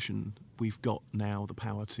coercion. We've got now the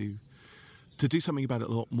power to do something about it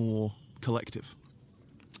a lot more collective.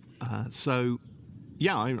 I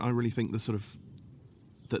really think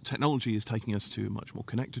that technology is taking us to a much more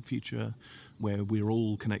connected future, where we're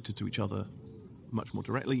all connected to each other much more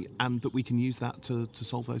directly, and that we can use that to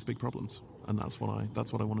solve those big problems. And that's what I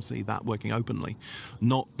want to see, that working openly,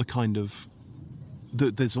 not the kind of.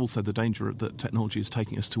 There's also the danger that technology is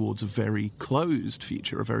taking us towards a very closed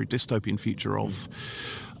future, a very dystopian future of,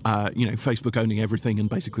 Facebook owning everything and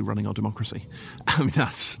basically running our democracy. I mean,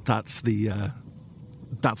 that's the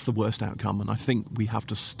worst outcome, and I think we have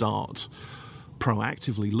to start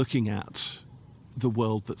proactively looking at the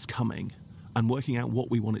world that's coming and working out what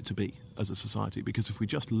we want it to be as a society, because if we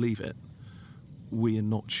just leave it, we are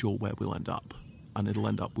not sure where we'll end up, and it'll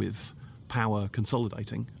end up with power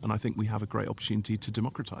consolidating, and I think we have a great opportunity to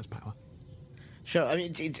democratise power. Sure. I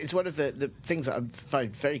mean, it's one of the things that I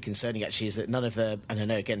find very concerning, actually, is that none of the, and I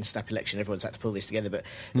know, again, snap election, everyone's had to pull this together, but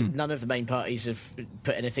none of the main parties have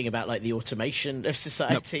put anything about, like, the automation of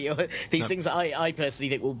society or these things that I personally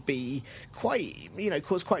think will be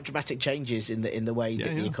cause quite dramatic changes in the way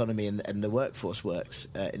that the economy and the workforce works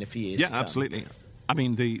in a few years to come. Absolutely. I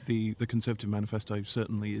mean, the Conservative manifesto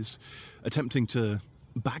certainly is attempting to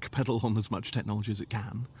backpedal on as much technology as it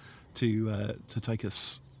can to take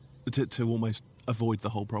us to almost avoid the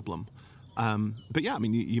whole problem. But I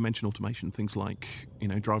mean, you mentioned automation, things like,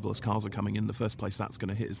 driverless cars are coming in. The first place that's going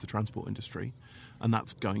to hit is the transport industry, and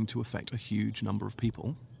that's going to affect a huge number of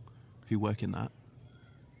people who work in that.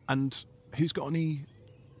 And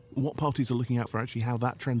what parties are looking out for actually how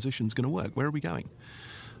that transition's going to work? Where are we going?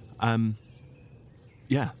 The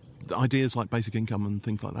ideas like basic income and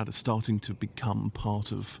things like that are starting to become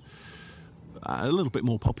part of a little bit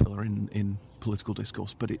more popular in political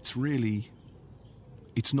discourse, but it's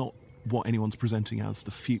not what anyone's presenting as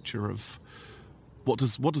the future of what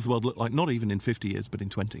does the world look like, not even in 50 years, but in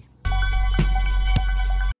 20.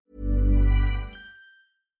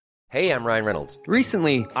 Hey, I'm Ryan Reynolds.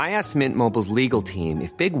 Recently, I asked Mint Mobile's legal team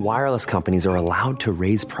if big wireless companies are allowed to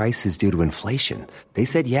raise prices due to inflation. They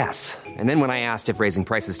said yes. And then when I asked if raising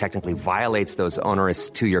prices technically violates those onerous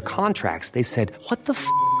 2-year contracts, they said, "What the f***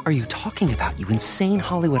 are you talking about, you insane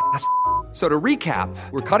Hollywood ass?" So to recap,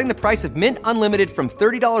 we're cutting the price of Mint Unlimited from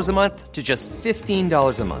 $30 a month to just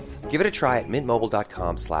 $15 a month. Give it a try at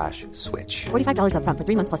mintmobile.com/switch. $45 up front for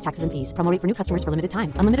 3 months plus taxes and fees. Promo rate for new customers for limited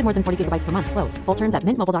time. Unlimited more than 40 gigabytes per month. Slows full terms at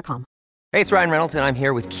mintmobile.com. Hey, it's Ryan Reynolds, and I'm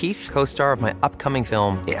here with Keith, co-star of my upcoming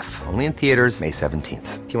film, If, only in theaters May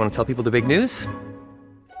 17th. Do you want to tell people the big news?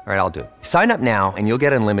 All right, I'll do it. Sign up now and you'll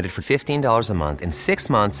get unlimited for $15 a month and 6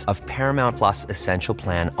 months of Paramount Plus Essential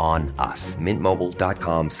Plan on us.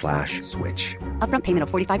 mintmobile.com/switch. Upfront payment of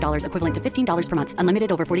 $45 equivalent to $15 per month.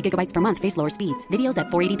 Unlimited over 40 gigabytes per month. Face lower speeds. Videos at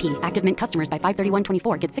 480p. Active Mint customers by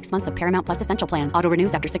 531.24 get 6 months of Paramount Plus Essential Plan. Auto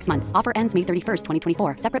renews after 6 months. Offer ends May 31st,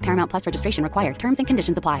 2024. Separate Paramount Plus registration required. Terms and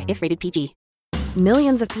conditions apply if rated PG.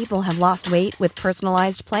 Millions of people have lost weight with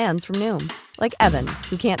personalized plans from Noom. Like Evan,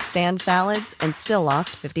 who can't stand salads and still lost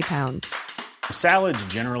 50 pounds. Salads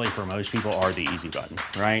generally for most people are the easy button,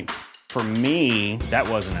 right? For me, that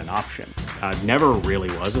wasn't an option. I never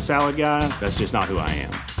really was a salad guy. That's just not who I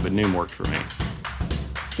am. But Noom worked for me.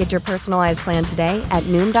 Get your personalized plan today at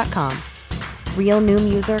Noom.com. Real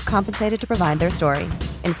Noom user compensated to provide their story.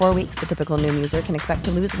 In 4 weeks, the typical Noom user can expect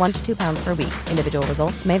to lose 1 to 2 pounds per week. Individual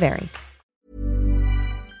results may vary.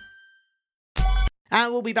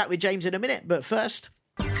 And we'll be back with James in a minute, but first...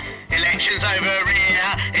 Elections over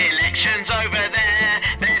here, elections over there.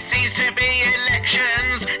 There seems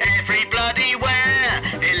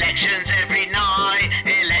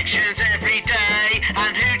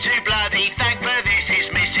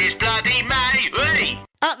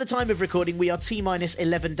the time of recording, we are T-minus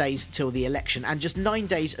 11 days till the election and just 9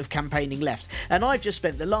 days of campaigning left, and I've just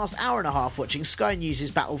spent the last hour and a half watching Sky News'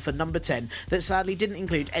 battle for number 10 that sadly didn't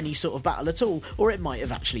include any sort of battle at all, or it might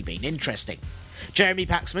have actually been interesting. Jeremy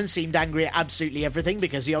Paxman seemed angry at absolutely everything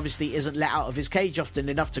because he obviously isn't let out of his cage often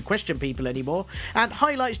enough to question people anymore, and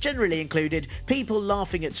highlights generally included people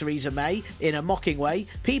laughing at Theresa May in a mocking way,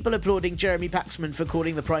 people applauding Jeremy Paxman for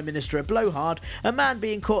calling the Prime Minister a blowhard, a man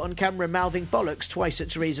being caught on camera mouthing bollocks twice at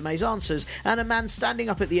Theresa May's answers, and a man standing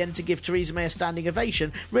up at the end to give Theresa May a standing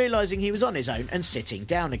ovation, realising he was on his own and sitting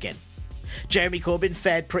down again. Jeremy Corbyn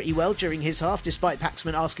fared pretty well during his half, despite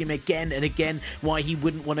Paxman asking him again and again why he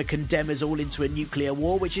wouldn't want to condemn us all into a nuclear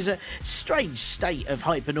war, which is a strange state of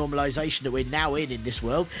hyper-normalisation that we're now in this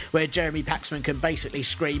world, where Jeremy Paxman can basically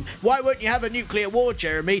scream, "Why won't you have a nuclear war,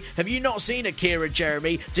 Jeremy? Have you not seen Akira,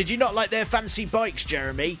 Jeremy? Did you not like their fancy bikes,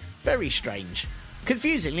 Jeremy?" Very strange.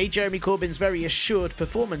 Confusingly, Jeremy Corbyn's very assured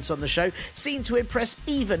performance on the show seemed to impress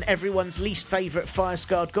even everyone's least favourite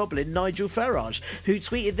fire-scarred goblin, Nigel Farage, who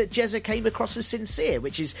tweeted that Jezza came across as sincere,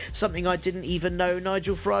 which is something I didn't even know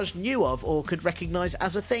Nigel Farage knew of or could recognise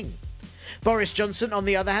as a thing. Boris Johnson, on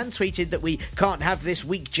the other hand, tweeted that we can't have this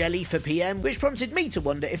weak jelly for PM, which prompted me to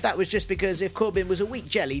wonder if that was just because if Corbyn was a weak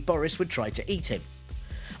jelly, Boris would try to eat him.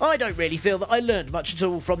 I don't really feel that I learned much at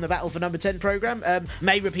all from the Battle for Number 10 programme.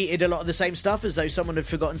 May repeated a lot of the same stuff as though someone had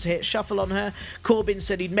forgotten to hit shuffle on her. Corbyn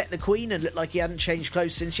said he'd met the Queen and looked like he hadn't changed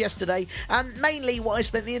clothes since yesterday. And mainly what I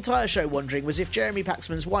spent the entire show wondering was if Jeremy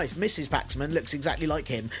Paxman's wife, Mrs Paxman, looks exactly like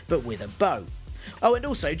him, but with a bow. Oh, and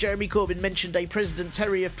also Jeremy Corbyn mentioned a President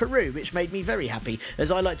Terry of Peru, which made me very happy, as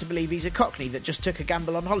I like to believe he's a cockney that just took a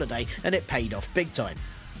gamble on holiday and it paid off big time.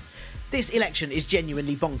 This election is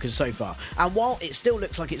genuinely bonkers so far, and while it still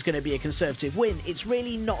looks like it's going to be a Conservative win, it's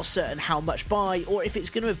really not certain how much by, or if it's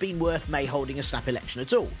going to have been worth May holding a snap election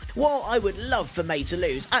at all. While I would love for May to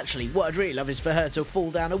lose, actually what I'd really love is for her to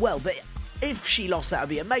fall down a well, but if she lost, that would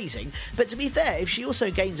be amazing. But to be fair, if she also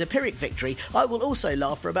gains a Pyrrhic victory, I will also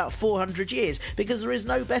laugh for about 400 years, because there is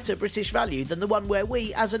no better British value than the one where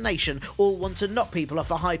we, as a nation, all want to knock people off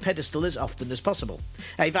a high pedestal as often as possible.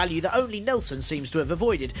 A value that only Nelson seems to have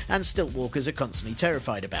avoided, and stilt walkers are constantly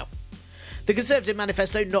terrified about. The Conservative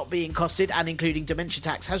manifesto not being costed and including dementia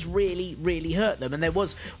tax has really, really hurt them, and there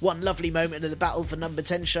was one lovely moment in the Battle for Number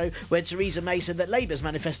 10 show where Theresa May said that Labour's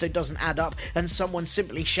manifesto doesn't add up, and someone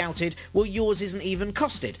simply shouted, "Well, yours isn't even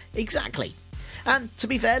costed." Exactly. And to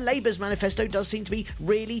be fair, Labour's manifesto does seem to be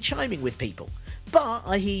really chiming with people. But,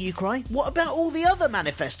 I hear you cry, what about all the other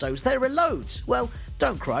manifestos? There are loads. Well,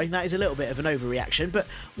 don't cry, that is a little bit of an overreaction, but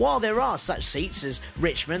while there are such seats as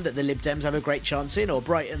Richmond that the Lib Dems have a great chance in, or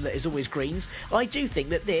Brighton that is always Greens, I do think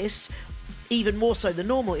that this, even more so than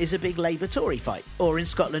normal, is a big Labour-Tory fight, or in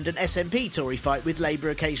Scotland an SNP-Tory fight with Labour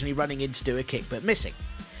occasionally running in to do a kick but missing.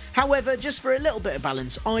 However, just for a little bit of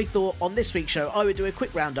balance, I thought on this week's show I would do a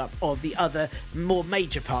quick roundup of the other, more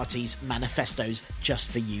major parties' manifestos just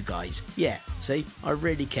for you guys. Yeah, see, I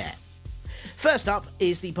really care. First up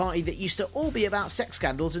is the party that used to all be about sex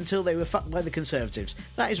scandals until they were fucked by the Conservatives.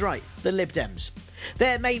 That is right, the Lib Dems.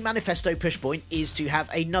 Their main manifesto push point is to have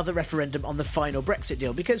another referendum on the final Brexit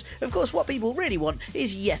deal, because, of course, what people really want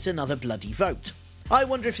is yet another bloody vote. I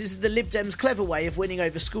wonder if this is the Lib Dems' clever way of winning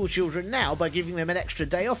over school children now by giving them an extra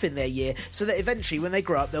day off in their year, so that eventually when they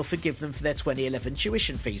grow up they'll forgive them for their 2011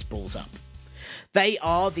 tuition fees balls up. They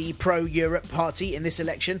are the pro-Europe party in this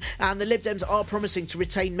election, and the Lib Dems are promising to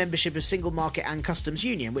retain membership of Single Market and Customs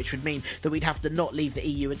Union, which would mean that we'd have to not leave the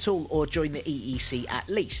EU at all or join the EEC at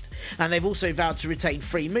least. And they've also vowed to retain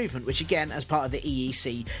free movement, which again, as part of the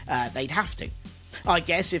EEC, they'd have to. I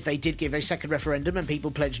guess if they did give a second referendum and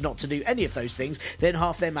people pledged not to do any of those things, then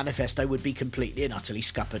half their manifesto would be completely and utterly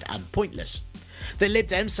scuppered and pointless. The Lib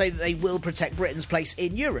Dems say that they will protect Britain's place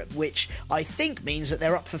in Europe, which I think means that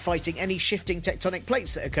they're up for fighting any shifting tectonic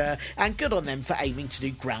plates that occur, and good on them for aiming to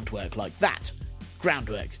do groundwork like that.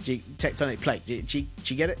 Groundwork. Tectonic plate. Do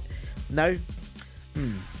you get it? No?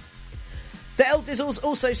 The Eldizzles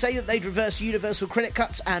also say that they'd reverse universal credit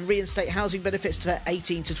cuts and reinstate housing benefits to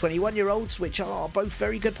 18 to 21-year-olds, which are both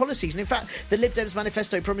very good policies. And in fact, the Lib Dems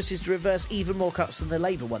manifesto promises to reverse even more cuts than the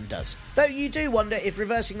Labour one does. Though you do wonder if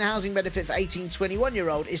reversing the housing benefit for 18 to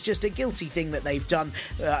 21-year-old is just a guilty thing that they've done,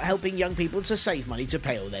 helping young people to save money to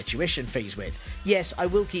pay all their tuition fees with. Yes, I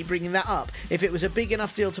will keep bringing that up. If it was a big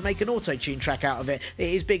enough deal to make an auto-tune track out of it, it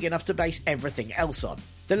is big enough to base everything else on.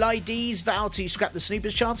 The Lidees vow to scrap the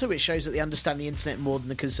Snoopers Charter, which shows that they understand the internet more than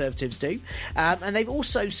the Conservatives do. And they've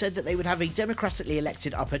also said that they would have a democratically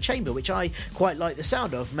elected upper chamber, which I quite like the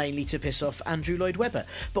sound of, mainly to piss off Andrew Lloyd Webber.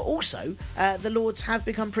 But also, the Lords have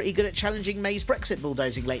become pretty good at challenging May's Brexit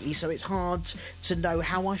bulldozing lately, so it's hard to know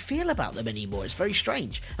how I feel about them anymore. It's very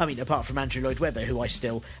strange. I mean, apart from Andrew Lloyd Webber, who I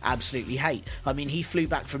still absolutely hate. I mean, he flew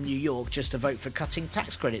back from New York just to vote for cutting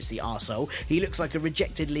tax credits, the arsehole. He looks like a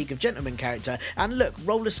rejected League of Gentlemen character. And look,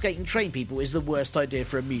 roller skating train people is the worst idea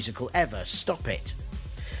for a musical ever. Stop it.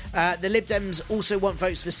 The Lib Dems also want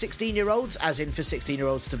votes for 16-year-olds, as in for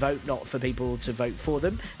 16-year-olds to vote, not for people to vote for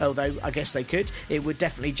them, although I guess they could. It would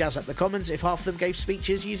definitely jazz up the Commons if half of them gave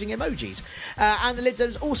speeches using emojis. And the Lib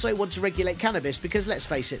Dems also want to regulate cannabis because, let's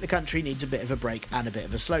face it, the country needs a bit of a break and a bit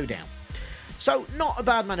of a slowdown. So, not a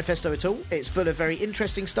bad manifesto at all. It's full of very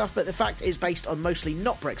interesting stuff, but the fact it's based on mostly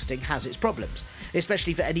not Brexiting has its problems,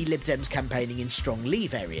 especially for any Lib Dems campaigning in strong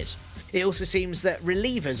Leave areas. It also seems that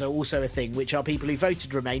relievers are also a thing, which are people who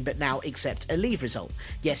voted Remain but now accept a Leave result.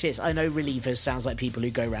 Yes, I know relievers sounds like people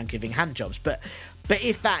who go around giving handjobs, but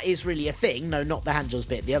if that is really a thing, no, not the handjobs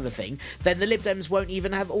bit, the other thing, then the Lib Dems won't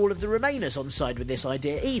even have all of the Remainers on side with this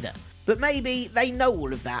idea either. But maybe they know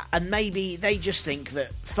all of that, and maybe they just think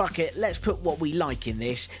that, fuck it, let's put what we like in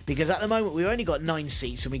this, because at the moment we've only got 9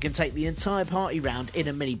 seats and we can take the entire party round in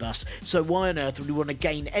a minibus, so why on earth would we want to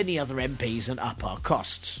gain any other MPs and up our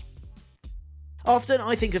costs? Often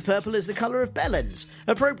I think of purple as the colour of bellends.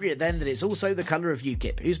 Appropriate then that it's also the colour of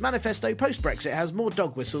UKIP, whose manifesto post-Brexit has more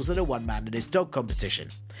dog whistles than a one-man and his dog competition.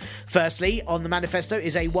 Firstly, on the manifesto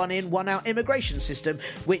is a one-in, one-out immigration system,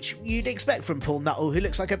 which you'd expect from Paul Nuttall, who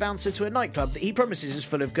looks like a bouncer to a nightclub that he promises is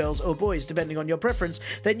full of girls or boys depending on your preference.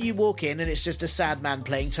 Then you walk in and it's just a sad man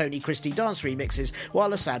playing Tony Christie dance remixes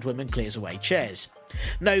while a sad woman clears away chairs.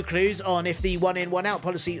 No clues on if the one-in, one-out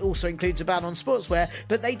policy also includes a ban on sportswear,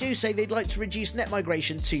 but they do say they'd like to reduce net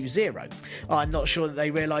migration to 0. I'm not sure that they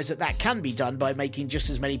realise that can be done by making just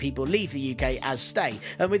as many people leave the UK as stay,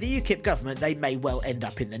 and with the UKIP government they may well end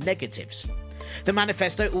up in the negatives. The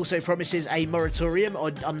manifesto also promises a moratorium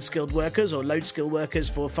on unskilled workers or low-skilled workers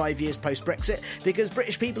for 5 years post-Brexit, because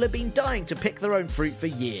British people have been dying to pick their own fruit for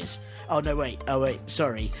years.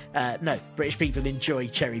 No, British people enjoy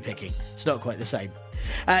cherry picking. It's not quite the same.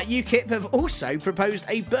 UKIP have also proposed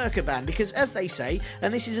a burqa ban because, as they say,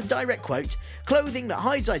 and this is a direct quote, clothing that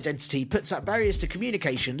hides identity, puts up barriers to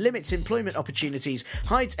communication, limits employment opportunities,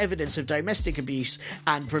 hides evidence of domestic abuse,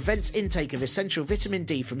 and prevents intake of essential vitamin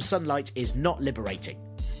D from sunlight is not liberating.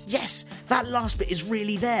 Yes, that last bit is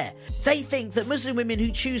really there. They think that Muslim women who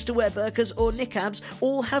choose to wear burqas or niqabs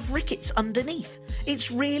all have rickets underneath.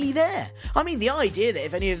 It's really there. I mean, the idea that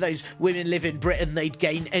if any of those women live in Britain they'd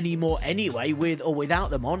gain any more anyway with or without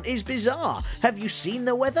them on is bizarre. Have you seen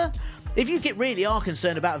the weather? If UKIP really are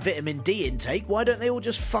concerned about vitamin D intake, why don't they all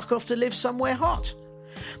just fuck off to live somewhere hot?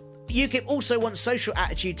 UKIP also wants social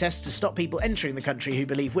attitude tests to stop people entering the country who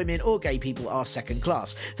believe women or gay people are second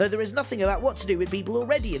class, though there is nothing about what to do with people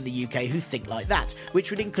already in the UK who think like that,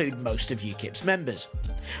 which would include most of UKIP's members.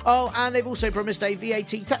 Oh, and they've also promised a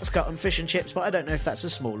VAT tax cut on fish and chips, but I don't know if that's a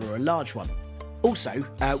small or a large one. Also,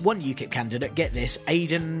 one UKIP candidate, get this,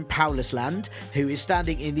 Aidan Paulusland, who is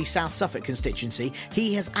standing in the South Suffolk constituency,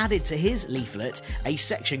 he has added to his leaflet a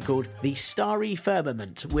section called the Starry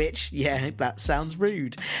Firmament, which, yeah, that sounds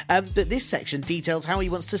rude. But this section details how he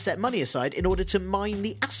wants to set money aside in order to mine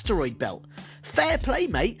the asteroid belt. Fair play,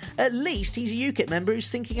 mate. At least he's a UKIP member who's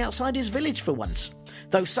thinking outside his village for once.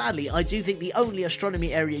 Though sadly, I do think the only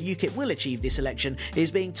astronomy area UKIP will achieve this election is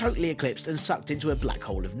being totally eclipsed and sucked into a black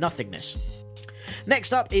hole of nothingness.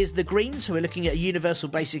 Next up is the Greens, who are looking at a universal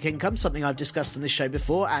basic income, something I've discussed on this show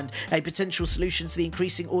before, and a potential solution to the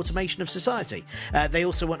increasing automation of society. They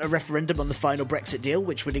also want a referendum on the final Brexit deal,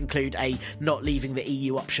 which would include a not leaving the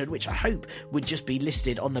EU option, which I hope would just be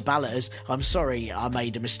listed on the ballot as, I'm sorry, I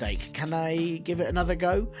made a mistake. Can I give it another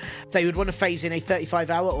go? They would want to phase in a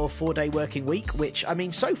 35-hour or 4-day working week, which, I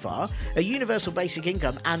mean, so far, a universal basic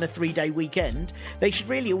income and a 3-day weekend. They should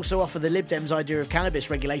really also offer the Lib Dems' idea of cannabis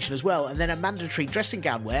regulation as well, and then a mandatory dressing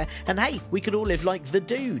gown wear, and hey, we could all live like the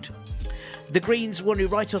dude. The Greens want to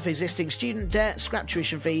write off existing student debt, scrap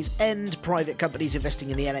tuition fees, end private companies investing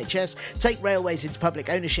in the NHS, take railways into public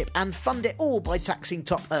ownership, and fund it all by taxing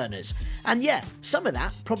top earners. And yeah, some of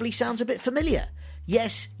that probably sounds a bit familiar.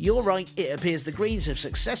 Yes, you're right, it appears the Greens have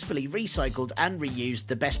successfully recycled and reused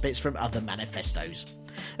the best bits from other manifestos.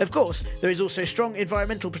 Of course, there is also strong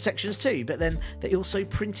environmental protections too, but then they also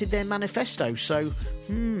printed their manifesto, so,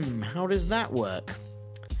 how does that work?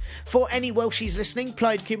 For any Welshies listening,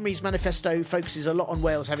 Plaid Cymru's manifesto focuses a lot on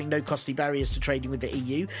Wales having no costly barriers to trading with the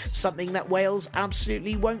EU, something that Wales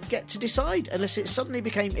absolutely won't get to decide unless it suddenly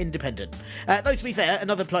became independent. Though, to be fair,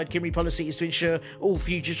 another Plaid Cymru policy is to ensure all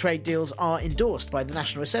future trade deals are endorsed by the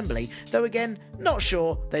National Assembly, though again, not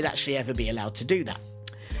sure they'd actually ever be allowed to do that.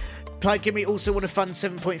 Plaid Cymru also want to fund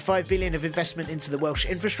 $7.5 billion of investment into the Welsh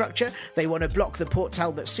infrastructure. They want to block the Port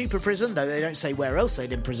Talbot super prison, though they don't say where else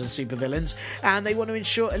they'd imprison supervillains. And they want to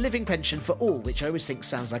ensure a living pension for all, which I always think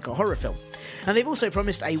sounds like a horror film. And they've also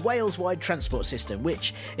promised a Wales-wide transport system,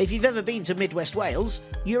 which, if you've ever been to Midwest Wales,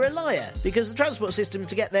 you're a liar, because the transport system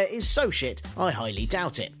to get there is so shit, I highly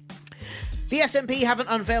doubt it. The SNP haven't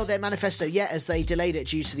unveiled their manifesto yet, as they delayed it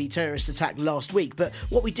due to the terrorist attack last week, but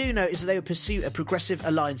what we do know is that they would pursue a progressive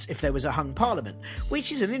alliance if there was a hung parliament,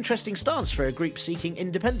 which is an interesting stance for a group seeking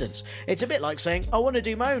independence. It's a bit like saying, I want to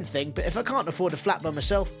do my own thing, but if I can't afford a flat by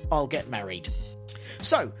myself, I'll get married.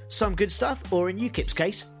 So, some good stuff, or in UKIP's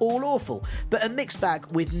case, all awful, but a mixed bag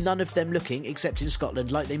with none of them looking, except in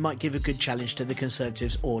Scotland, like they might give a good challenge to the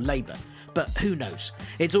Conservatives or Labour. But who knows?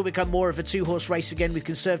 It's all become more of a two-horse race again, with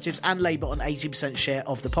Conservatives and Labour on 80% share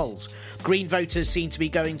of the polls. Green voters seem to be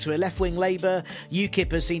going to a left-wing Labour,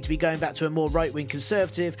 UKIPers seem to be going back to a more right-wing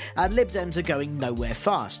Conservative, and Lib Dems are going nowhere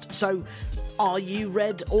fast. So, are you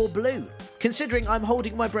red or blue? Considering I'm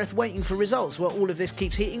holding my breath waiting for results while all of this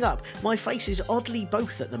keeps heating up, my face is oddly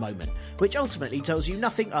both at the moment, which ultimately tells you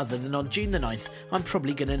nothing other than on June the 9th, I'm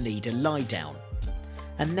probably going to need a lie down.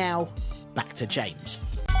 And now, back to James.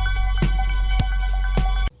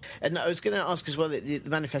 And I was going to ask as well, the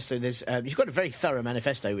manifesto. There's you've got a very thorough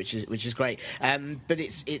manifesto, which is great. But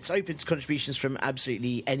it's open to contributions from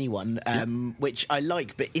absolutely anyone, which I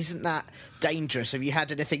like. But isn't that dangerous? Have you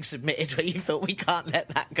had anything submitted where you thought we can't let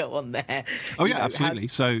that go on there? Oh yeah, absolutely.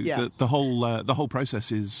 The whole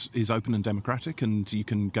process is open and democratic, and you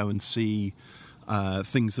can go and see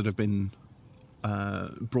things that have been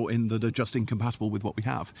brought in that are just incompatible with what we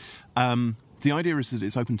have. The idea is that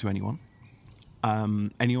it's open to anyone.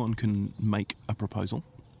 Anyone can make a proposal.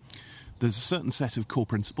 There's a certain set of core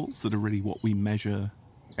principles that are really what we measure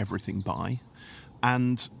everything by,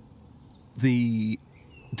 and the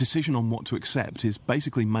decision on what to accept is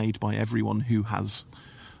basically made by everyone who has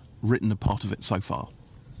written a part of it so far.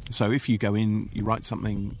 So if you go in, you write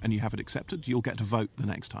something and you have it accepted, you'll get to vote the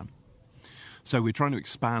next time. So we're trying to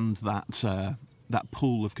expand that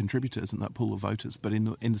pool of contributors and that pool of voters, but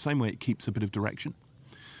in the same way it keeps a bit of direction.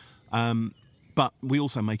 But we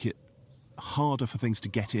also make it harder for things to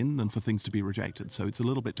get in than for things to be rejected. So it's a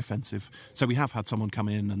little bit defensive. So we have had someone come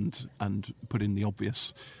in and put in the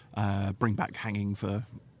obvious, bring back hanging for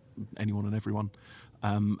anyone and everyone.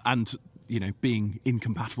 And, being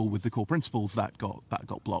incompatible with the core principles, that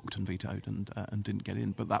got blocked and vetoed and didn't get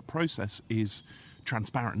in. But that process is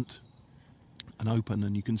transparent and open,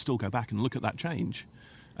 and you can still go back and look at that change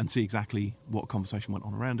and see exactly what conversation went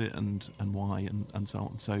on around it and why and so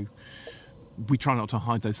on. So we try not to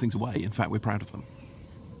hide those things away. In fact, we're proud of them.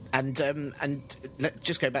 And let's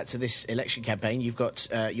just go back to this election campaign. You've got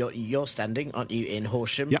you're standing, aren't you, in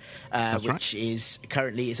Horsham? Yep, that's which right. Is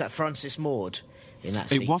currently, is that Francis Maud in that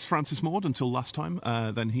seat? It was Francis Maud until last time.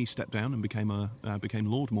 Then he stepped down and became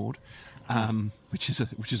Lord Maud, which is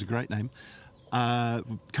a great name.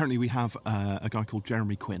 Currently, we have a guy called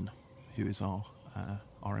Jeremy Quinn, who is our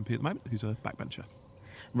MP at the moment, who's a backbencher.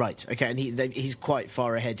 Right. Okay. And he's quite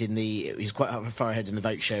far ahead in the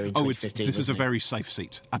vote share in 2015. This is a very safe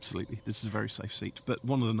seat. Absolutely, this is a very safe seat. But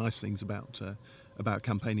one of the nice things about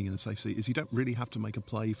campaigning in a safe seat is you don't really have to make a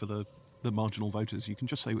play for the marginal voters. You can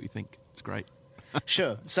just say what you think. It's great.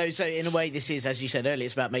 Sure. So in a way, this is, as you said earlier,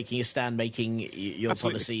 it's about making a stand, making your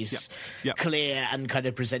Absolutely. Policies Yep. clear, and kind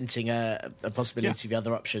of presenting a possibility of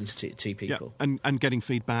other options to people. Yeah. And getting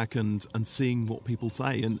feedback and seeing what people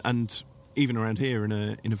say and even around here in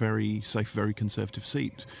a very safe, very conservative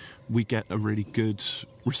seat, we get a really good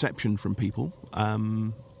reception from people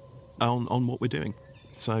on what we're doing.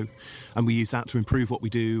 So, and we use that to improve what we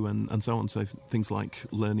do and so on. So things like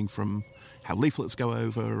learning from how leaflets go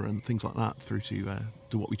over and things like that through to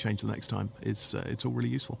what we change the next time it's all really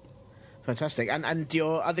useful. Fantastic. And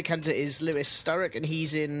your other candidate is Lewis Sturrock, and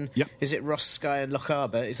he's in, is it Ross, Skye and Loch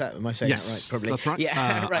Arbour? Am I saying that right? Probably. That's right.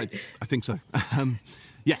 Yeah, right. I think so.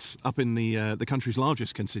 Yes, up in the country's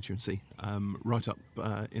largest constituency, right up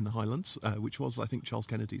in the Highlands, which was, I think, Charles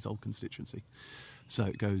Kennedy's old constituency. So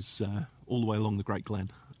it goes all the way along the Great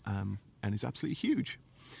Glen, and is absolutely huge.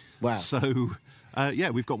 Wow. So,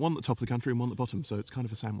 we've got one at the top of the country and one at the bottom, so it's kind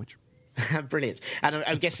of a sandwich. Brilliant. And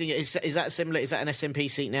I'm guessing, is that similar? Is that an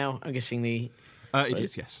SNP seat now? I'm guessing It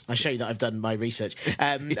is, yes. I show you that I've done my research. It's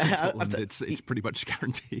in Scotland. It's pretty much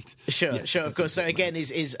guaranteed. Sure, Yes, sure, of course. So again,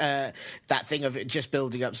 is that thing of just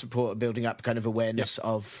building up support, building up kind of awareness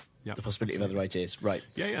of the possibility of other ideas, right?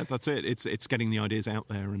 Yeah, that's it. It's getting the ideas out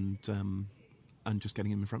there and just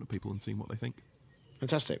getting them in front of people and seeing what they think.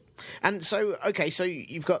 Fantastic. And so, okay, so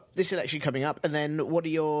you've got this election coming up, and then what are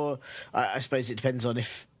your... I suppose it depends on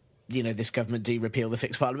if, this government do repeal the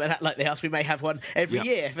Fixed Parliament Act like they ask. We may have one every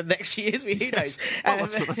year for the next few years. Who knows? Well,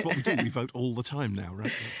 that's what we do. We vote all the time now,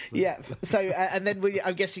 right? Yeah. So, and then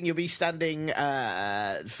I'm guessing you'll be standing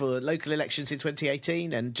for local elections in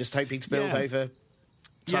 2018 and just hoping to build over...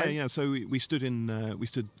 time? Yeah. So we stood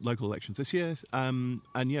local elections this year, and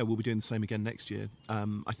we'll be doing the same again next year.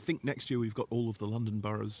 I think next year we've got all of the London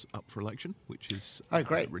boroughs up for election, which is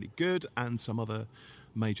great, really good, and some other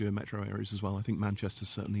major metro areas as well. I think Manchester's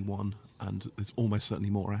certainly one, and there's almost certainly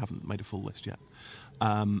more. I haven't made a full list yet,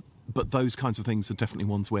 but those kinds of things are definitely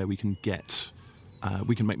ones where we can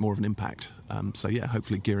make more of an impact.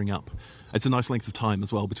 Hopefully gearing up. It's a nice length of time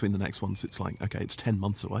as well between the next ones. It's like, okay, it's 10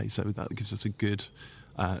 months away, so that gives us a good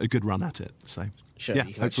run at it. So,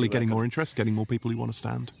 hopefully getting more interest, getting more people who want to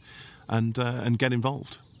stand and get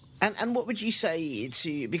involved. And what would you say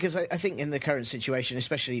to... Because I think in the current situation,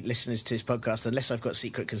 especially listeners to this podcast, unless I've got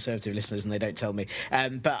secret Conservative listeners and they don't tell me,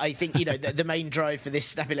 but I think, the main drive for this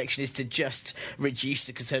snap election is to just reduce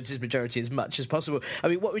the Conservatives' majority as much as possible. I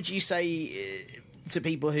mean, what would you say to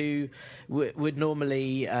people who would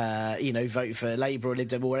normally, vote for Labour or Lib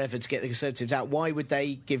Dem or whatever to get the Conservatives out? Why would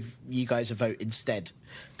they give you guys a vote instead?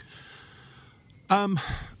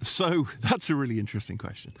 So that's a really interesting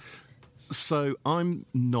question. So I'm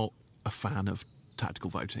not a fan of tactical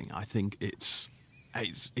voting. I think it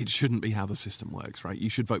shouldn't be how the system works, right? You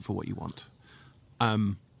should vote for what you want.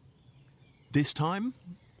 This time,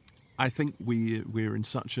 I think we're in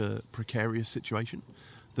such a precarious situation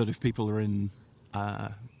that if people are in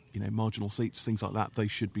marginal seats, things like that, they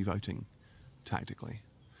should be voting tactically.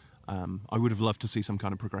 I would have loved to see some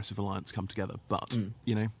kind of progressive alliance come together, but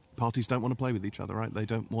parties don't want to play with each other, right? They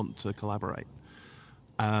don't want to collaborate.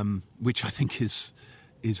 Which I think is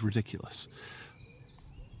ridiculous.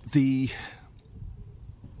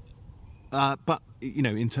 But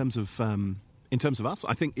in terms of us,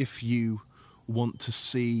 I think if you want to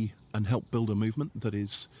see and help build a movement that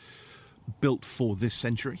is built for this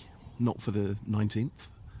century, not for the 19th,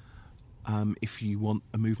 if you want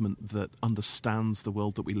a movement that understands the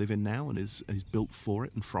world that we live in now and is built for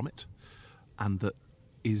it and from it, and that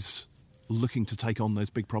is looking to take on those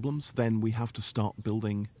big problems, then we have to start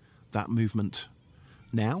building that movement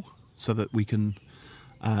now so that we can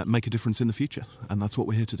make a difference in the future. And that's what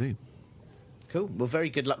we're here to do. Cool. Well, very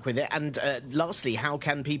good luck with it. And lastly, how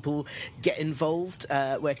can people get involved?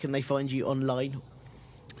 Where can they find you online?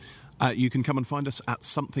 You can come and find us at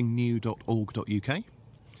somethingnew.org.uk,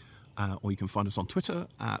 or you can find us on Twitter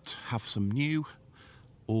at HaveSomeNew,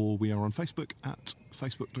 or we are on Facebook at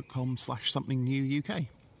facebook.com/somethingnewuk.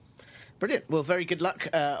 Brilliant. Well, very good luck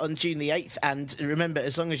on June the 8th. And remember,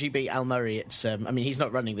 as long as you beat Al Murray, it's... he's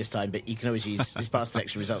not running this time, but you can always use his past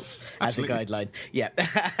election results as a guideline. Yeah.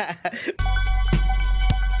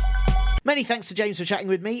 Many thanks to James for chatting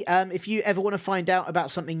with me. If you ever want to find out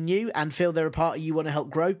about Something New and feel they're a party you want to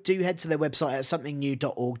help grow, do head to their website at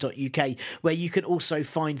somethingnew.org.uk, where you can also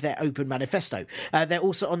find their open manifesto. They're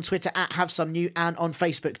also on Twitter at HaveSomeNew and on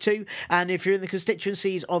Facebook too. And if you're in the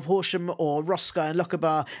constituencies of Horsham or Roscoe and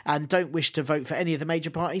Lochaber and don't wish to vote for any of the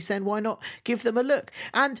major parties, then why not give them a look?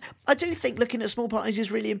 And I do think looking at small parties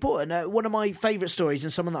is really important. One of my favourite stories,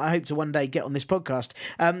 and someone that I hope to one day get on this podcast,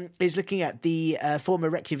 is looking at the former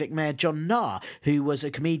Reykjavik mayor John Nahr, who was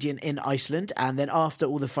a comedian in Iceland, and then after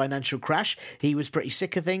all the financial crash, he was pretty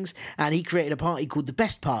sick of things, and he created a party called the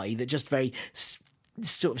Best Party that just very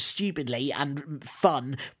sort of stupidly and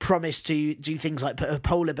fun promised to do things like put a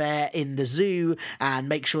polar bear in the zoo and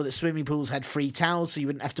make sure that swimming pools had free towels so you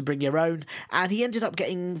wouldn't have to bring your own, and he ended up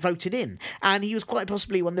getting voted in, and he was quite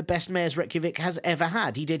possibly one of the best mayors Reykjavik has ever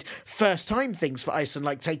had. He did first time things for Iceland,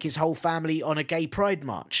 like take his whole family on a gay pride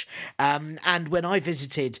march, and when I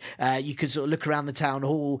visited, you could sort of look around the town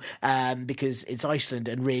hall because it's Iceland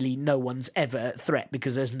and really no one's ever a threat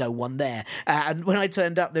because there's no one there, and when I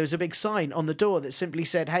turned up there was a big sign on the door that simply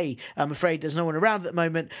said, "Hey, I'm afraid there's no one around at the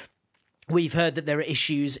moment. We've heard that there are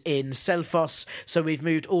issues in Selfoss, so we've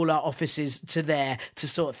moved all our offices to there to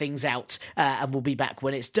sort things out, and we'll be back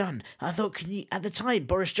when it's done." I thought, at the time,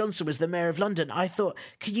 Boris Johnson was the Mayor of London. I thought,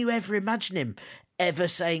 can you ever imagine him ever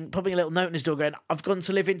popping a little note in his door going, "I've gone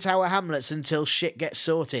to live in Tower Hamlets until shit gets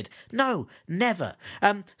sorted"? No, never.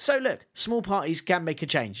 So look, small parties can make a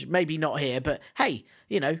change. Maybe not here, but hey,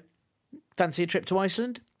 Fancy a trip to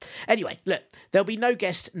Iceland? Anyway, look, there'll be no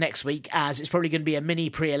guest next week, as it's probably going to be a mini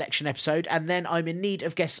pre-election episode, and then I'm in need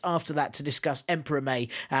of guests after that to discuss Emperor May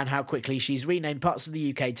and how quickly she's renamed parts of the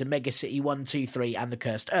UK to Megacity 1, 2, 3 and the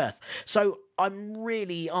Cursed Earth. So I'm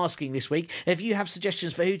really asking this week, if you have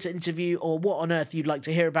suggestions for who to interview or what on earth you'd like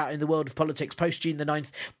to hear about in the world of politics post June the 9th,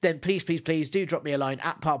 then please do drop me a line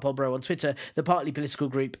at PartPolBro on Twitter, the Partly Political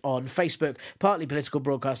group on Facebook,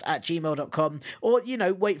 partlypoliticalbroadcast@gmail.com, or,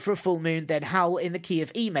 wait for a full moon, then howl in the key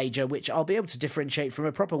of E major, which I'll be able to differentiate from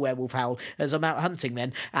a proper werewolf howl as I'm out hunting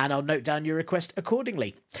then, and I'll note down your request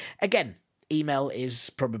accordingly. Again, email is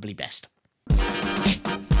probably best.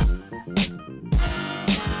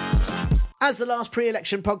 As the last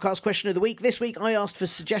pre-election podcast question of the week, this week I asked for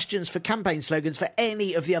suggestions for campaign slogans for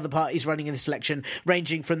any of the other parties running in this election,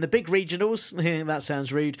 ranging from the big regionals, that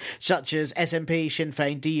sounds rude, such as SNP, Sinn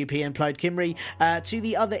Féin, DUP and Plaid Cymru, to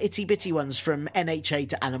the other itty-bitty ones from NHA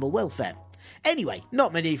to animal welfare. Anyway,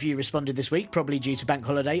 not many of you responded this week, probably due to bank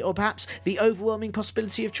holiday, or perhaps the overwhelming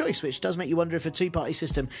possibility of choice, which does make you wonder if a two-party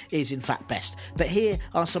system is in fact best. But here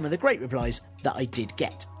are some of the great replies that I did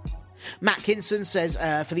get. Matt Kinson says,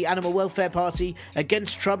 for the Animal Welfare Party,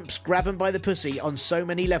 against Trump's grab 'em by the pussy on so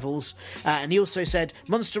many levels. And he also said,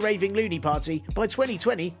 Monster Raving Loony Party, by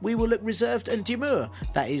 2020 we will look reserved and demure.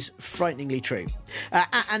 That is frighteningly true.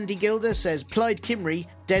 At Andy Gilder says, Plaid Cymru,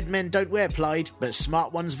 dead men don't wear plaid, but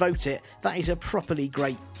smart ones vote it. That is a properly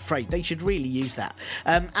great phrase. They should really use that.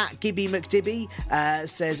 At Gibby McDibby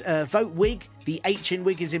says, vote Whig. The H in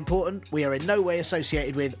Whig is important. We are in no way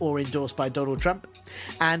associated with or endorsed by Donald Trump.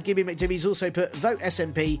 And Gibby McDibby's also put, vote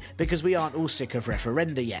SNP because we aren't all sick of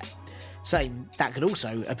referenda yet. Same, that could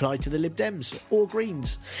also apply to the Lib Dems or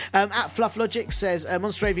Greens. At Fluff Logic says,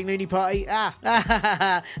 Monster Raving Loony Party.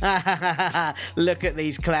 Look at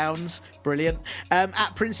these clowns. Brilliant.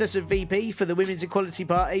 At Princess of VP for the Women's Equality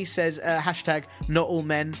Party says, hashtag not all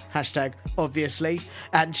men, hashtag obviously.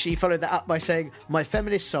 And she followed that up by saying, my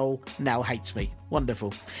feminist soul now hates me.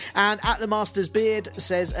 Wonderful. And at the Master's Beard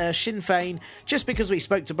says, Sinn Féin, just because we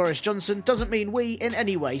spoke to Boris Johnson doesn't mean we in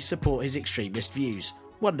any way support his extremist views.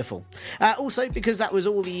 Wonderful. Also, because that was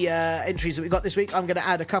all the entries that we got this week, I'm going to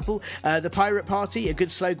add a couple. The Pirate Party, a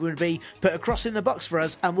good slogan would be, put a cross in the box for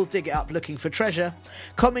us and we'll dig it up looking for treasure.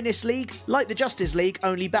 Communist League, like the Justice League,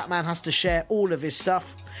 only Batman has to share all of his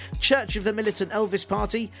stuff. Church of the Militant Elvis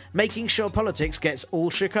Party, making sure politics gets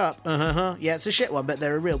all shook up. Yeah, it's a shit one, but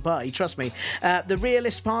they're a real party, trust me. The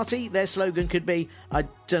Realist Party, their slogan could be, I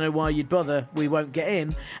don't know why you'd bother, we won't get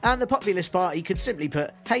in. And the Populist Party could simply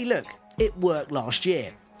put, hey look, it worked last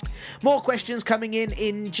year. More questions coming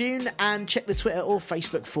in June, and check the Twitter or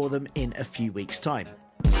Facebook for them in a few weeks' time.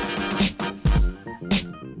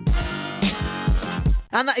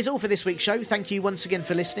 And that is all for this week's show. Thank you once again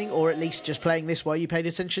for listening, or at least just playing this while you paid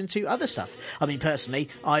attention to other stuff. I mean, personally,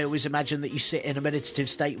 I always imagine that you sit in a meditative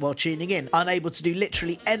state while tuning in, unable to do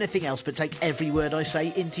literally anything else but take every word I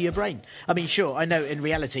say into your brain. I mean, sure, I know in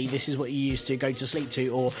reality this is what you use to go to sleep to,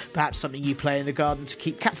 or perhaps something you play in the garden to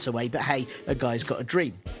keep cats away, but hey, a guy's got a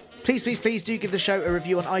dream. Please do give the show a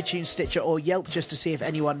review on iTunes, Stitcher or Yelp just to see if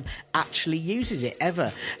anyone actually uses it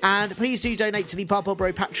ever. And please do donate to the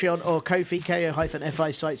PartPolBro Patreon or Ko-fi,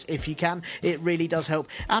 ko-fi sites if you can. It really does help.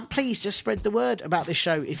 And please just spread the word about this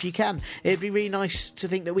show if you can. It'd be really nice to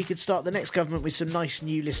think that we could start the next government with some nice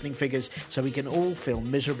new listening figures so we can all feel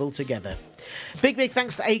miserable together. Big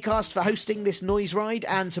thanks to Acast for hosting this noise ride,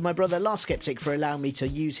 and to my brother Last Skeptic for allowing me to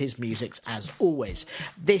use his musics as always.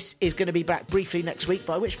 This is going to be back briefly next week,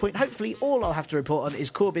 by which point hopefully all I'll have to report on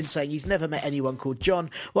is Corbyn saying he's never met anyone called John,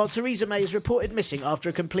 while Theresa May is reported missing after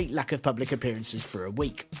a complete lack of public appearances for a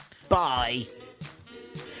week. Bye!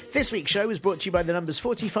 This week's show was brought to you by the numbers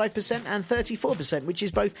 45% and 34%, which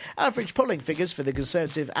is both average polling figures for the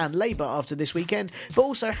Conservative and Labour after this weekend, but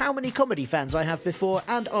also how many comedy fans I have before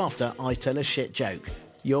and after I tell a shit joke.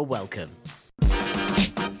 You're welcome.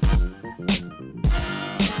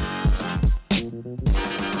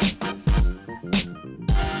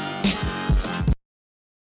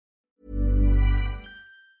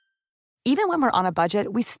 Even when we're on a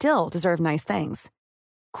budget, we still deserve nice things.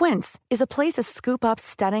 Quince is a place to scoop up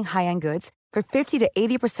stunning high-end goods for 50 to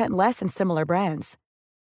 80% less than similar brands.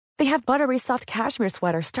 They have buttery soft cashmere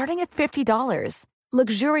sweaters starting at $50,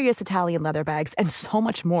 luxurious Italian leather bags, and so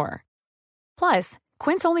much more. Plus,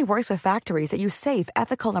 Quince only works with factories that use safe,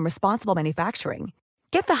 ethical, and responsible manufacturing.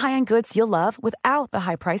 Get the high-end goods you'll love without the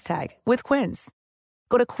high price tag with Quince.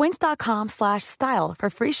 Go to quince.com/style for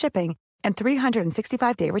free shipping and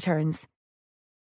 365-day returns.